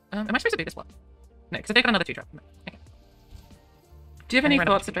 Am I supposed to do this one? No, because they've got another 2-drop. No. Okay. Do you have any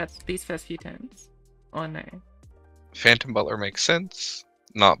thoughts about these first few turns? Or no? Phantom Butler makes sense.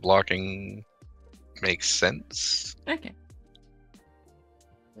 Not blocking makes sense. Okay.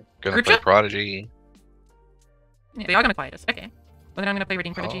 Gonna Group play shot? Prodigy. Yeah, they are going to Quietus. Okay. Well, then I'm going to play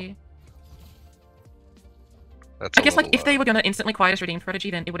Redeem Prodigy. That's I guess, like, if they were going to instantly Quietus Redeem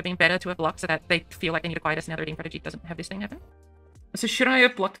Prodigy, then it would have been better to have blocked so that they feel like they need a Quietus now the Redeem Prodigy doesn't have this thing happen. So should I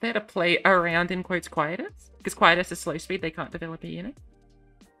have blocked there to play around, in quotes, Quietus? Because Quietus is slow speed, they can't develop a unit.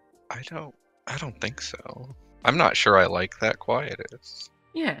 I don't think so. I'm not sure I like that Quietus.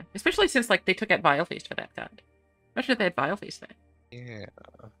 Yeah, especially since, like, they took out Vile Feast for that card. Imagine if they had Vile Feast there. Yeah.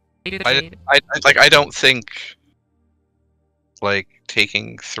 They do the trade. I don't think, like,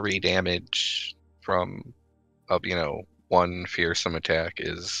 taking 3 damage from, one fearsome attack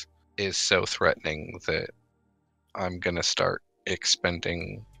is so threatening that I'm gonna start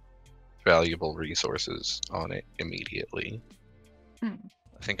expending valuable resources on it immediately. I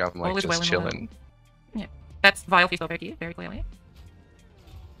think I'm like just chilling. Yeah, that's Vile Feast over here, very clearly.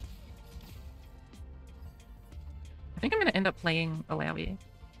 I think I'm going to end up playing Alawi.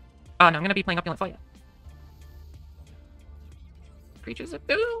 Oh no, I'm going to be playing Opulent Foyer. Creatures of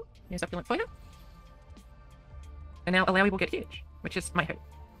Goo! Here's Opulent Foyer. And now Alawi will get huge, which is my hope.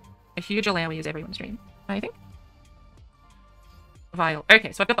 A huge Alawi is everyone's dream, I think. Vile.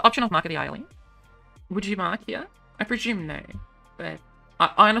 Okay, so I've got the option of Mark of the Isling. Would you mark here? I presume no, but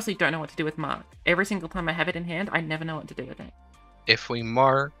I honestly don't know what to do with Mark. Every single time I have it in hand, I never know what to do with it. If we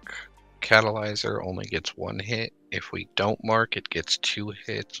mark, Catalyzer only gets 1 hit. If we don't mark, it gets 2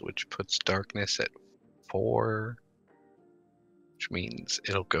 hits, which puts Darkness at 4. Which means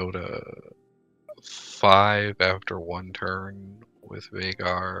it'll go to 5 after 1 turn with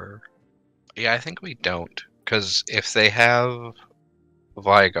Vagar. Yeah, I think we don't. Because if they have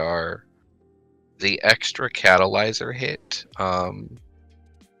Vygar, the extra Catalyzer hit,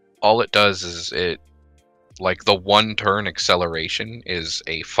 all it does is like the 1 turn acceleration is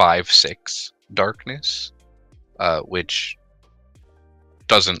a 5/6 Darkness, which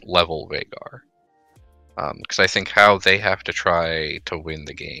doesn't level Vagar. Because I think how they have to try to win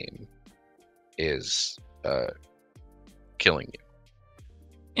the game is killing you.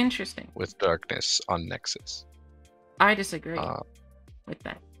 Interesting. With Darkness on Nexus. I disagree with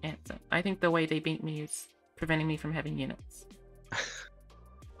that answer. I think the way they beat me is preventing me from having units.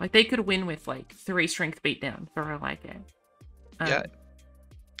 Like, they could win with, like, 3 strength beatdown for all I care. Yeah.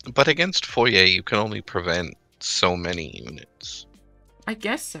 But against Foyer, you can only prevent so many units. I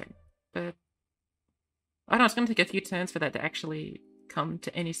guess so, but I don't know, it's going to take a few turns for that to actually come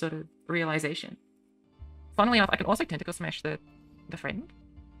to any sort of realization. Funnily enough, I can also tentacle smash the friend.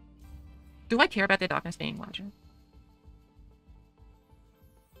 Do I care about their darkness being larger?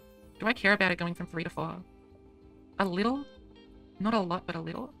 Do I care about it going from 3 to 4? A little? Not a lot, but a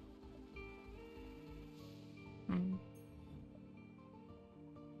little?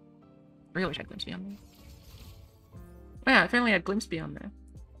 Really wish I had Glimpse Beyond there. Wow, if only I had Glimpse Beyond there.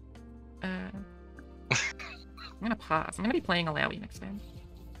 I'm gonna pass. I'm gonna be playing Alawi next time.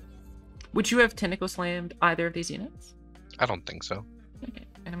 Would you have Tentacle Slammed either of these units? I don't think so. Okay,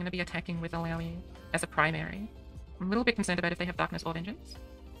 and I'm gonna be attacking with Alawi as a primary. I'm a little bit concerned about if they have Darkness or Vengeance.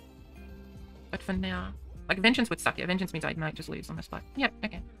 But for now, like, Vengeance would suck. Yeah, Vengeance means I might just lose on the spot. Yep,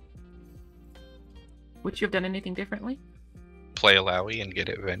 okay. Would you have done anything differently? Play Alawi and get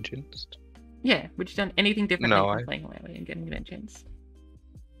it Vengeance? Yeah, would you have done anything differently No, from playing Alawi and getting Vengeance?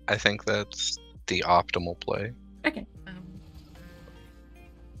 I think that's the optimal play. Okay.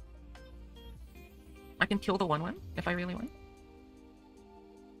 I can kill the 1/1 if I really want.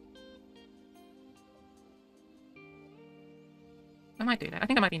 I might do that. I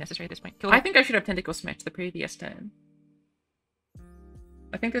think that might be necessary at this point. I think I should have Tentacle Smashed the previous turn.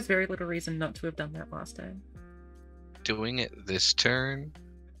 I think there's very little reason not to have done that last turn. Doing it this turn,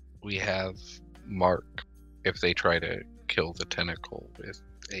 we have Mark if they try to kill the tentacle with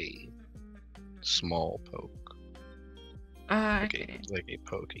a small poke. Okay. Like a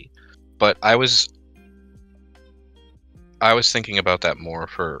pokey. But I was thinking about that more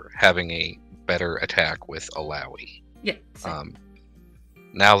for having a better attack with Alawi. Yeah. Same.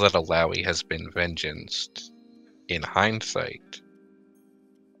 Now that Alawi has been vengeanced, in hindsight,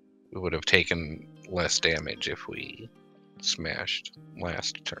 we would have taken less damage if we smashed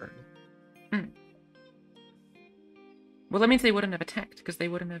last turn. Well, that means they wouldn't have attacked, because they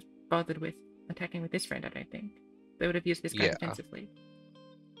wouldn't have bothered with attacking with this friend, I don't think. They would have used this guy defensively.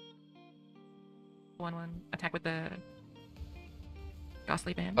 1/1 attack with the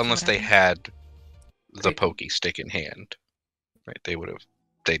Ghastly Band. Unless they had the pokey stick in hand. Right?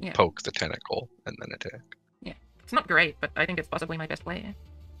 They'd poke the tentacle and then attack. Yeah. It's not great, but I think it's possibly my best play.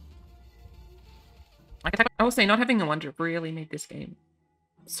 Like, I will say, not having the one drop really made this game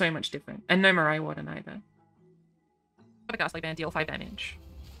so much different. And no Mirai Warden either. Got a Ghastly Band, deal 5 damage.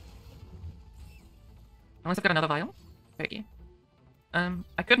 Unless I've got another vial. Okay.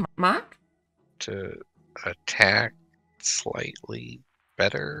 I could mark? To attack slightly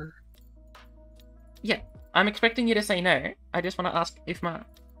better? Yeah. I'm expecting you to say no. I just want to ask if mark.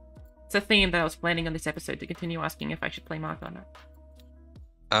 It's a theme that I was planning on this episode, to continue asking if I should play mark or not.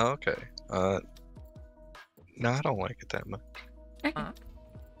 Oh, okay. No, I don't like it that much. Okay.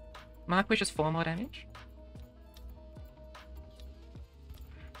 Mark pushes 4 more damage.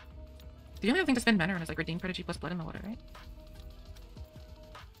 The only other thing to spend mana on is like Redeem Prodigy plus Blood in the Water, right?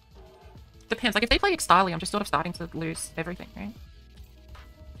 Depends. Like, if they play Extali, I'm just sort of starting to lose everything, right?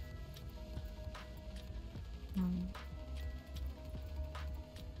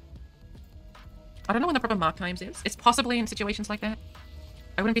 I don't know when the proper mark times is. It's possibly in situations like that.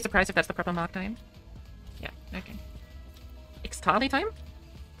 I wouldn't be surprised if that's the proper mark time. Yeah, okay. Extali time?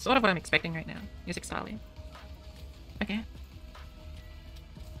 Sort of what I'm expecting right now, is Extali. Okay.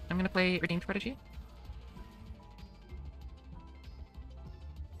 I'm gonna play Redeemed Prodigy.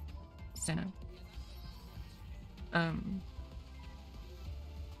 Senna.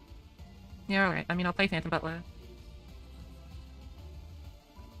 Yeah, alright. I mean, I'll play Phantom Butler.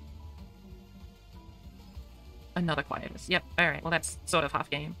 Another Quietus. Yep, alright. Well, that's sort of half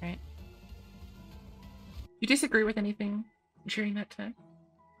game, right? You disagree with anything during that turn?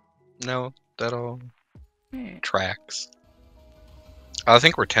 No, that all tracks. I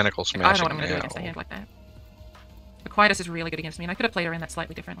think we're tentacle smashing. I don't know what I'm going to do against a hand like that. The Quietus is really good against me, and I could have played around that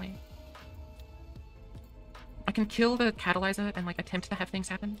slightly differently. I can kill the Catalyzer and, like, attempt to have things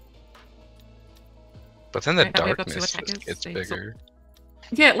happen. But then the darkness just gets bigger.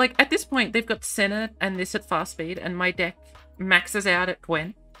 Yeah, like, at this point, they've got Senna and this at fast speed, and my deck maxes out at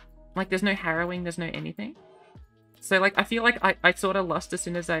Gwen. Like, there's no harrowing, there's no anything. So, like, I feel like I sort of lost as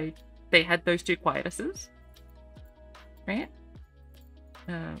soon as they had those 2 Quietuses. Right?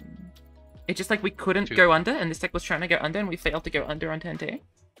 It's just like we couldn't go under, and this deck was trying to go under, and we failed to go under on turn 2.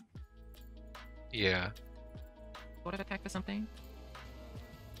 Yeah. What if attack for something?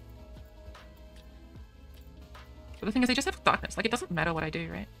 But the thing is, they just have darkness. Like, it doesn't matter what I do,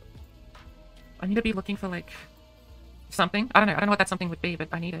 right? I need to be looking for, like, something. I don't know what that something would be, but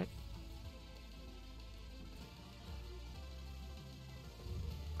I need it.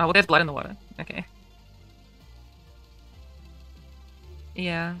 Oh, well, there's blood in the water. Okay.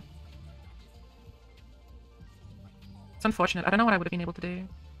 Yeah. It's unfortunate. I don't know what I would have been able to do.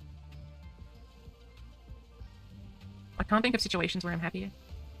 I can't think of situations where I'm happier.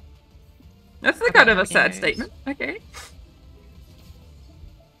 That's the kind of a sad statement. Okay.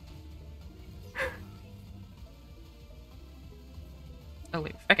 Oh,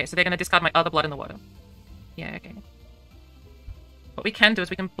 wait. Okay, so they're going to discard my other blood in the water. Yeah, okay. What we can do is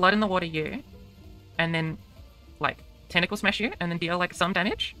we can blood in the water you, and then, like, tentacle smash you, and then deal, like, some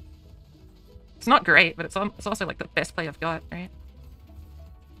damage. It's not great, but it's also, like, the best play I've got, right?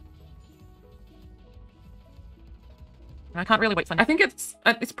 And I can't really wait for... I think it's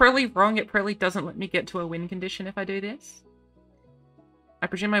probably wrong. It probably doesn't let me get to a win condition if I do this. I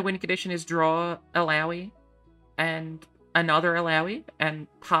presume my win condition is draw Alawi, and another Alawi, and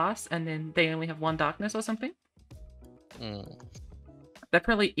pass, and then they only have one darkness or something. That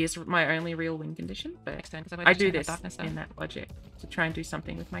probably is my only real win condition, but I do this in that logic to try and do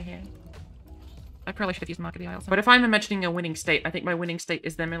something with my hand. I probably should have used Mark of the Isles. But if I'm imagining a winning state, I think my winning state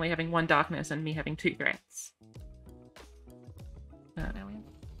is them only having one darkness and me having 2 threats.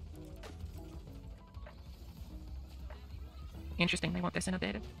 Interesting, they want this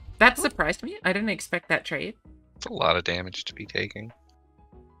inundated. That surprised me. I didn't expect that trade. It's a lot of damage to be taking.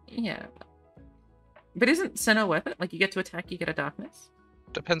 Yeah. But isn't Senna worth it? Like, you get to attack, you get a darkness?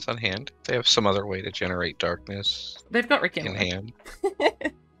 Depends on hand. They have some other way to generate darkness. They've got Rekindle in hand.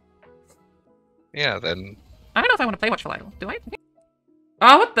 Yeah, then... I don't know if I want to play Watchful Idol. Do I?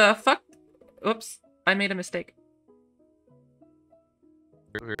 Oh, what the fuck? Oops. I made a mistake.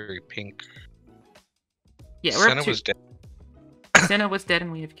 Very pink. Yeah, we're Senna was dead. Senna was dead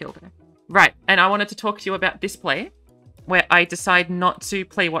and we have killed her. Right, and I wanted to talk to you about this play, where I decide not to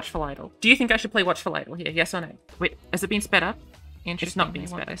play Watchful Idol. Do you think I should play Watchful Idol here? Yes or no? Wait, has it been sped up? It's not being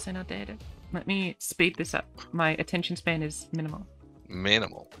sped up. Let me speed this up. My attention span is minimal.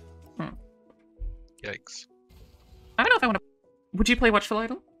 Minimal. Yikes. I don't know if I want to... Would you play Watchful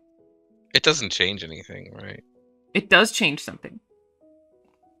Idol? It doesn't change anything, right? It does change something.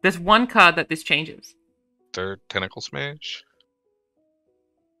 There's one card that this changes. Third Tentacle Smash?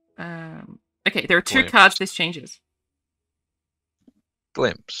 Okay, there are 2 cards this changes.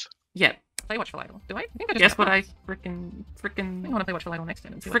 Glimpse. Yeah. Play Watchful Idol. Do I? I think I just guess what I frickin' I want to play Watchful Idol next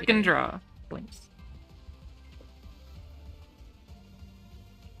turn and see frickin' draw. Glimpse.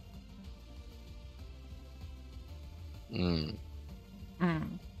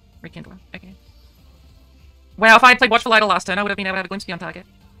 Rekindler. Okay. Wow, if I had played Watchful Idol last turn, I would have been able to have a Glimpse beyond target.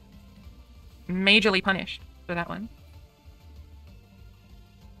 Majorly punished for that one.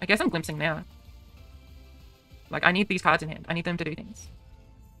 I guess I'm glimpsing now. Like, I need these cards in hand. I need them to do things.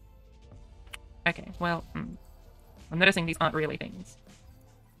 Okay, well, I'm noticing these aren't really things.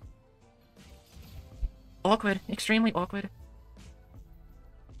 Awkward. Extremely awkward.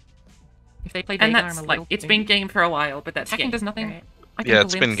 If they play Vega, I'm a little... It's been game for a while, but that's game. Does nothing. Right? Yeah,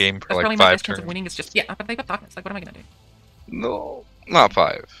 it's been game for like 5 turns. My best chance of winning is just... Yeah, but they got darkness. Like, what am I gonna do? No, not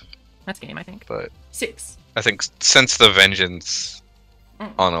 5. That's game, I think. But 6. I think since the Vengeance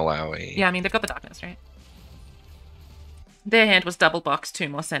on Alawi... Yeah, I mean, they've got the darkness, right? Their hand was double box, 2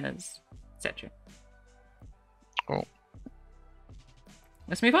 more centers, etc. Oh.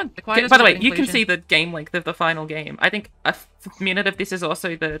 Let's move on. By the way, you can see the game length of the final game. I think a minute of this is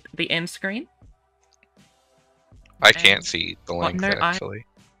also the end screen. I can't see the length, actually.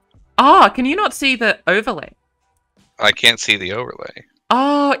 Oh, can you not see the overlay? I can't see the overlay.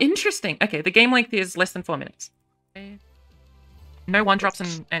 Oh, interesting. Okay, the game length is less than 4 minutes. No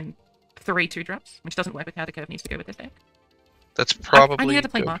 1-drops and 3 2-drops, which doesn't work with how the curve needs to go with this deck. That's probably I needed to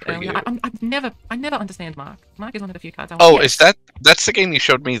play Mark earlier. I never understand Mark. Mark is one of the few cards I want. Oh, is that's the game you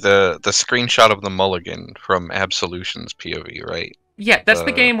showed me the screenshot of the mulligan from Absolution's POV, right? Yeah, that's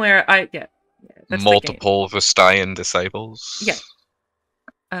the game where that's multiple Vestayan disciples. Yeah.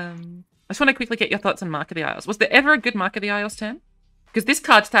 I just want to quickly get your thoughts on Mark of the Isles. Was there ever a good Mark of the Isles turn? Because this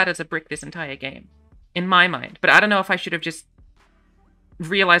card started as a brick this entire game, in my mind. But I don't know if I should have just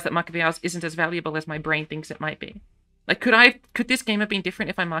realized that Mark of the Isles isn't as valuable as my brain thinks it might be. Like, could this game have been different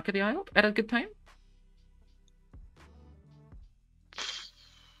if I Mark of the Isle at a good time?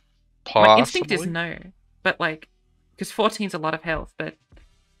 Possibly. My instinct is no, but like, because 14's a lot of health, but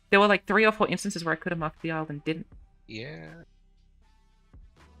there were like 3 or 4 instances where I could have marked the Isle and didn't. Yeah.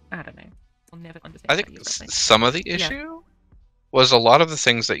 I don't know. I'll never understand. I think some of the issue was a lot of the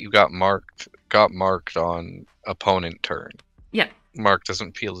things that you got marked on opponent turn. Yeah. Mark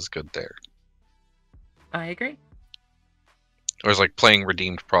doesn't feel as good there. I agree. Or it's like playing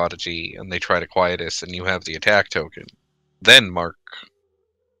Redeemed Prodigy and they try to quiet us and you have the attack token. Then Mark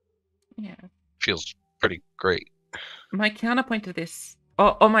Yeah. Feels pretty great. My counterpoint to this,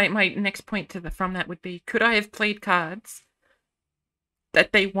 or my next point from that would be, could I have played cards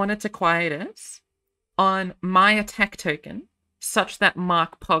that they wanted to quiet us on my attack token such that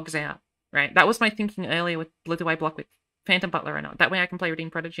Mark pogs out, right? That was my thinking earlier with do I block with Phantom Butler or not? That way I can play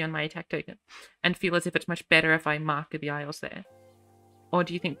Redeem Prodigy on my attack token and feel as if it's much better if I mark the Isles there. Or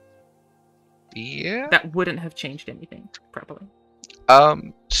do you think that wouldn't have changed anything properly?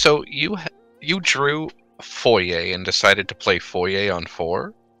 So you drew Foyer and decided to play Foyer on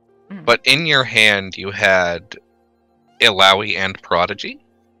 4, but in your hand you had Illaoi and Prodigy.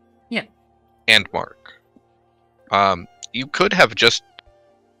 Yeah. And Mark. You could have just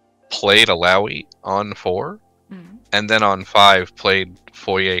played Illaoi on 4, and then on 5 played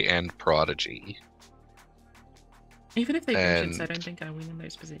Foyer and Prodigy. Even if they vengeance, I don't think I win in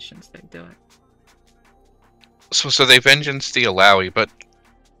those positions. They do it. So they vengeance the Illaoi, but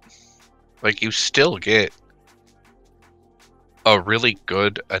like you still get a really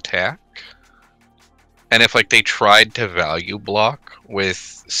good attack. And if like they tried to value block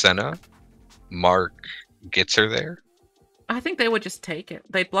with Senna, Mark gets her there. I think they would just take it.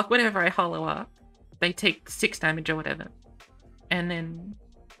 They block whatever I hollow up. They take 6 damage or whatever, and then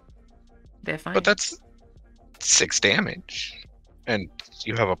they're fine. But that's 6 damage, and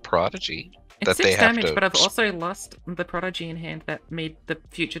you have a Prodigy. It's 6 damage, but I've also lost the Prodigy in hand that made the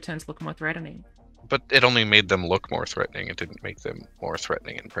future turns look more threatening. But it only made them look more threatening. It didn't make them more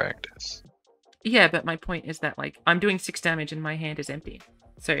threatening in practice. Yeah, but my point is that like I'm doing 6 damage and my hand is empty,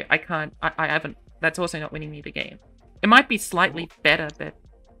 so I can't. I haven't. That's also not winning me the game. It might be slightly better, but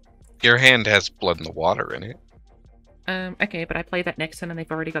your hand has Blood in the Water in it. Okay, but I play that next turn and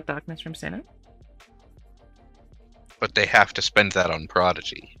they've already got Darkness from Senna. But they have to spend that on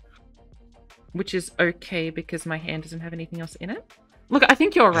Prodigy. Which is okay because my hand doesn't have anything else in it. Look, I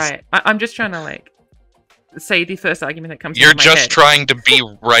think you're right. I'm just trying to like say the first argument that comes. You're into my just head. trying to be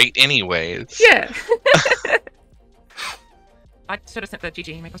right, anyways. Yeah. I should have sent the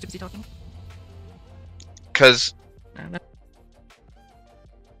GG. Make us busy talking. Because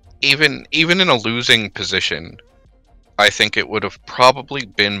even in a losing position, I think it would have probably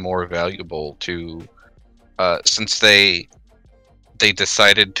been more valuable to, since they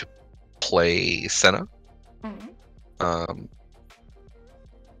decided to play Senna.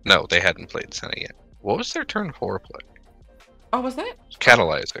 No, they hadn't played Senna yet. What was their turn 4 play? Oh, was that?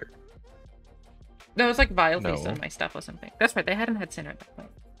 Catalyzer. No, it was like Vile Feast No. on my stuff or something. That's right, they hadn't had Senna at that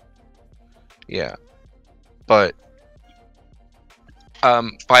point. Yeah. But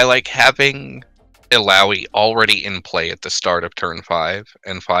by like having Illaoi already in play at the start of turn 5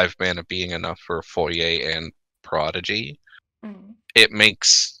 and 5 mana being enough for Foyer and Prodigy, it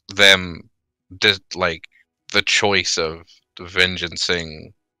makes them like the choice of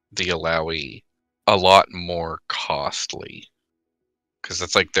vengeancing the Illaoi a lot more costly, because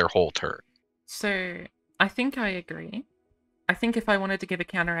that's like their whole turn. So I think I agree. I think if I wanted to give a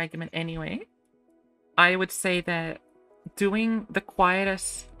counter argument anyway, I would say that doing the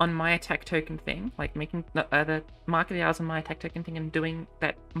quietus on my attack token thing, like making the Mark of the Isles on my attack token thing and doing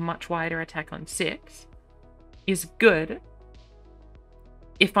that much wider attack on 6 is good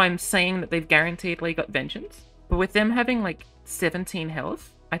if I'm saying that they've guaranteedly got vengeance. But with them having like 17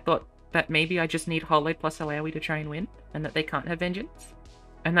 health, I thought that maybe I just need Hollowed plus Illaoi to try and win, and that they can't have vengeance.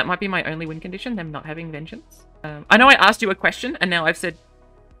 And that might be my only win condition, them not having vengeance. I know I asked you a question, and now I've said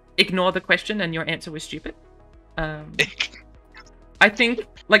ignore the question, and your answer was stupid. I think,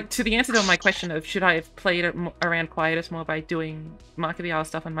 like, to the answer to my question of should I have played around Quietus more by doing Mark of the Isle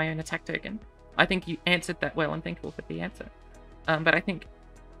stuff on my own attack token, I think you answered that well and thankful for the answer. But I think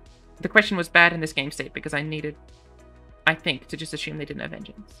the question was bad in this game state because I needed, I think, to just assume they didn't have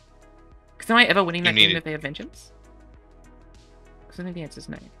vengeance. Because am I ever winning that game if they have vengeance? Because I think the answer is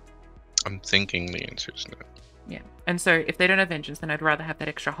no. I'm thinking the answer is no. Yeah. And so if they don't have vengeance, then I'd rather have that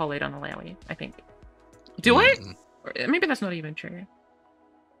extra Hollowed on Illaoi, I think. Do I? Or maybe that's not even true.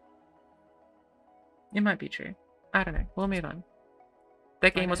 It might be true. I don't know. We'll move on.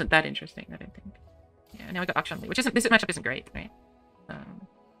 That game wasn't that interesting, I don't think. Yeah, now we got Akshan, which isn't, this matchup isn't great, right?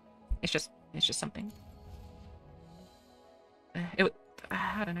 It's just something.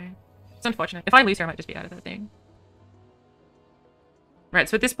 I don't know. It's unfortunate. If I lose here, I might just be out of that thing. Right,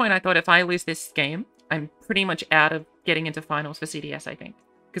 so at this point, I thought if I lose this game, I'm pretty much out of getting into finals for CDS, I think.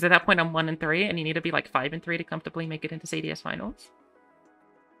 Because at that point, I'm 1-3, and you need to be like 5-3 to comfortably make it into CDS finals.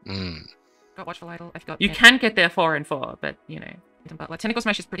 Got Watchful Idol. I forgot. You can get there 4-4, but you know. But Tentacle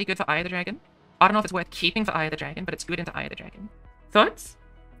Smash is pretty good for Eye of the Dragon. I don't know if it's worth keeping for Eye of the Dragon, but it's good into Eye of the Dragon. Thoughts?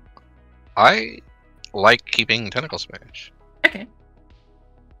 I like keeping Tentacle Smash. Okay.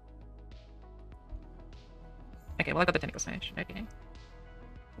 Okay, well I got the tentacle smash. Okay.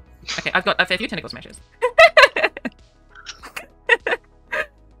 Okay, I've got a fair few tentacle smashes.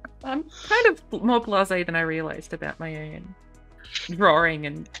 I'm kind of more blasé than I realized about my own drawing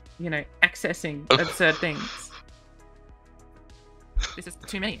and, you know, accessing absurd things. This is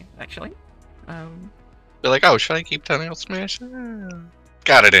too many, actually. They're like, oh, should I keep tentacle smash?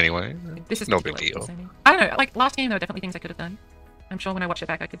 Got it anyway. This is no big deal. I don't know, like, last game there were definitely things I could have done. I'm sure when I watch it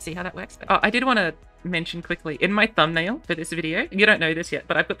back I could see how that works. But... Oh, I did want to mention quickly, in my thumbnail for this video, you don't know this yet,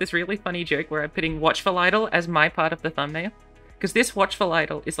 but I've got this really funny joke where I'm putting Watchful Idol as my part of the thumbnail. Because this Watchful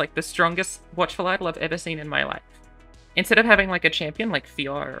Idol is like the strongest Watchful Idol I've ever seen in my life. Instead of having like a champion like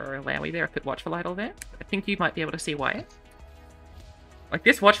Fiora or Alawi there, I put Watchful Idol there. I think you might be able to see why. Like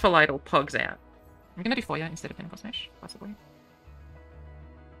this Watchful Idol pogs out. I'm gonna do Foya instead of Tentacle Smash, possibly.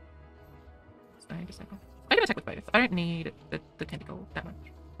 Stone Disciple. I can attack with both. I don't need the tentacle that much.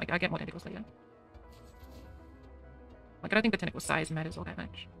 Like I get more tentacles later. Like I don't think the tentacle size matters all that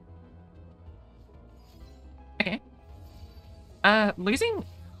much. Okay. Losing?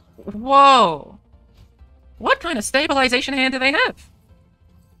 Whoa! What kind of stabilization hand do they have?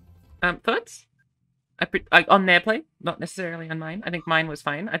 Thoughts? On their play, not necessarily on mine. I think mine was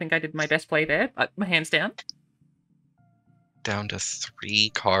fine. I think I did my best play there, my hands down. Down to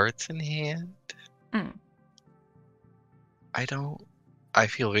 3 cards in hand? Mm. I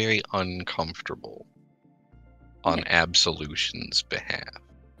feel very uncomfortable on Absolution's behalf.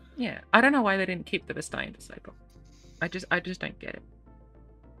 Yeah, I don't know why they didn't keep the Vestian Disciple. I just don't get it.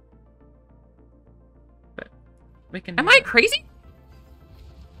 But we can. Am I crazy?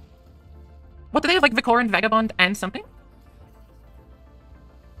 What do they have, like Vicoran Vagabond and something?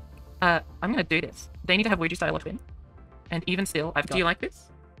 I'm gonna do this. They need to have Ouija style of win. And even still, I've got... Do you like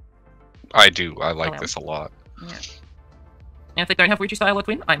this? I do. I like this a lot. Yeah. And if they don't have Ouija style of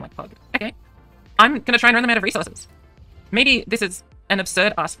win, I'm like plugged. Okay. I'm gonna try and run them out of resources. Maybe this is an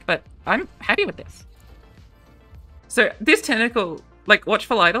absurd ask, but I'm happy with this. So this tentacle, like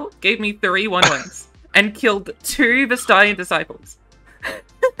Watchful Idol, gave me 3 1/1s and killed 2 Vestian Disciples.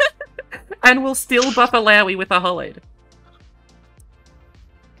 And will still buff Alawi with a Hollowed.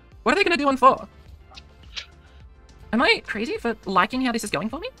 What are they going to do on 4? Am I crazy for liking how this is going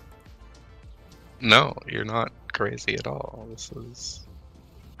for me? No, you're not crazy at all. This is...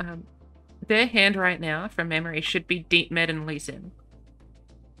 Their hand right now, from memory, should be Deep Med and Lee Sin.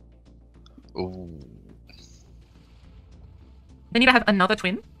 Ooh. They need to have another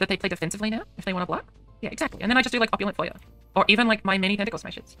twin that they play defensively now, if they want to block. Yeah, exactly. And then I just do, like, Opulent Foya. Or even, like, my many Tentacle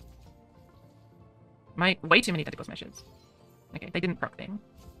Smashes. My way too many Tentacle Smashes. Okay, they didn't proc thing.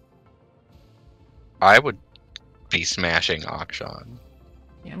 I would be smashing Akshan.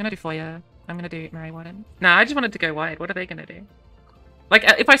 Yeah, I'm gonna do Foya. I'm gonna do Mirai Warden. Nah, I just wanted to go wide. What are they gonna do? Like,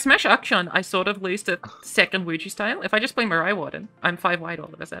 if I smash Akshan, I sort of lose to second Wuju style. If I just play Mirai Warden, I'm 5 wide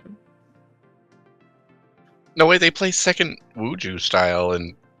all of a sudden. No way, they play second Wuju style,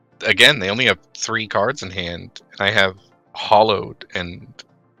 and again, they only have 3 cards in hand, and I have Hollowed and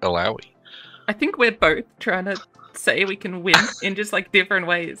Alawi. I think we're both trying to say we can win in just, like, different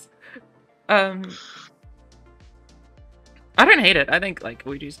ways. I don't hate it. I think, like,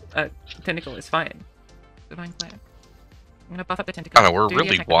 Wuju's Tentacle is fine. Divine Flare. I'm gonna buff up the Tentacle. I don't know, we're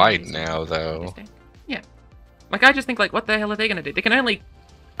really wide now, though. Yeah. Like, I just think, like, what the hell are they gonna do? They can only...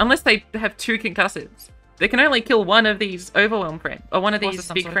 Unless they have 2 concussives, they can only kill one of these Overwhelm friends. Or one of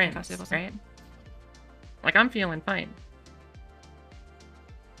these big friends, right? Like, I'm feeling fine.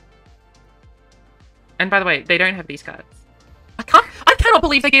 And by the way, they don't have these cards. I cannot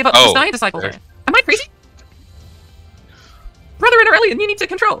believe they gave up the Vestian Disciple there. Am I crazy? Brother in Aurelian, you need to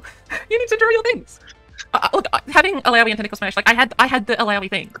control. You need to draw your things. Look, having Alawi and Tentacle Smash, like, I had the Alawi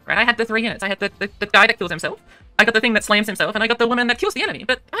thing, right? I had the 3 units. I had the guy that kills himself. I got the thing that slams himself, and I got the woman that kills the enemy.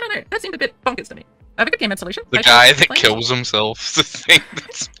 But I don't know, that seemed a bit bonkers to me. I have a good game Absolution. The guy that kills himself, the thing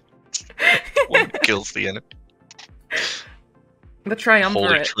that's the one that kills the enemy. The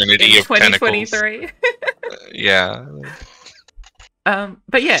triumvirate Holy Trinity in of 2023. Yeah.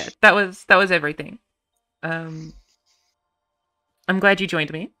 But yeah, that was everything. I'm glad you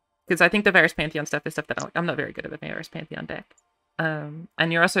joined me, because I think the Varus Pantheon stuff is stuff that I'm not very good at the Varus Pantheon deck. And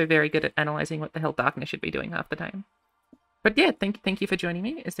you're also very good at analyzing what the hell Darkness should be doing half the time. But yeah, thank you for joining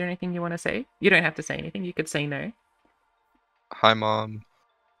me. Is there anything you want to say? You don't have to say anything. You could say no. Hi, Mom.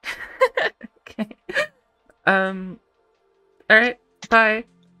 Okay. Alright, bye.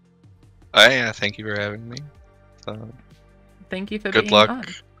 Yeah, thank you for having me. Thank you for good being luck.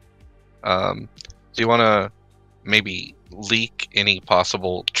 on. Do you want to maybe leak any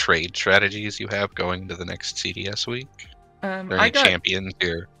possible trade strategies you have going into the next CDS week? Are there any champions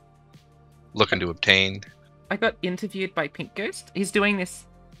you're looking to obtain? I got interviewed by Pink Ghost. He's doing this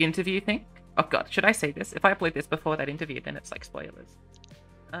interview thing. Oh god, should I say this? If I upload this before that interview, then it's like spoilers.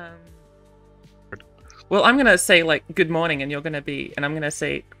 Well, I'm gonna say like good morning, and I'm gonna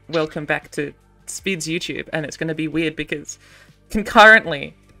say welcome back to Spidz YouTube, and it's gonna be weird because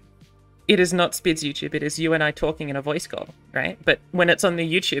concurrently, it is not Spidz YouTube. It is you and I talking in a voice call, right? But when it's on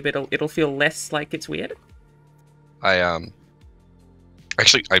the YouTube, it'll feel less like it's weird. I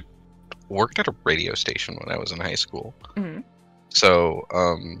worked at a radio station when I was in high school. Mm-hmm. So,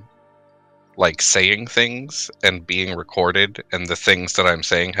 like saying things and being recorded and the things that I'm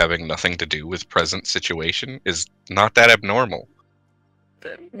saying having nothing to do with present situation is not that abnormal.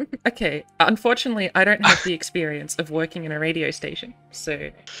 Okay, unfortunately, I don't have the experience of working in a radio station, so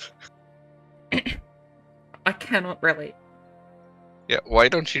I cannot relate. Yeah, why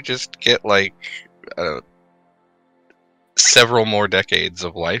don't you just get like several more decades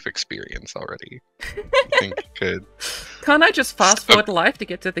of life experience already? I think you could. Can't I just fast forward life to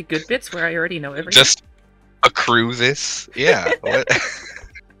get to the good bits where I already know everything? Just accrue this? Yeah. What?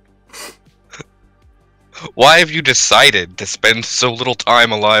 Why have you decided to spend so little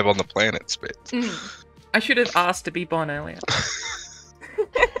time alive on the planet, Spidz? I should have asked to be born earlier.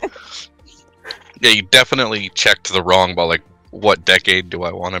 Yeah, you definitely checked the wrong, but like, what decade do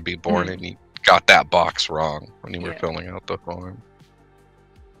I want to be born in? You got that box wrong when you were filling out the form.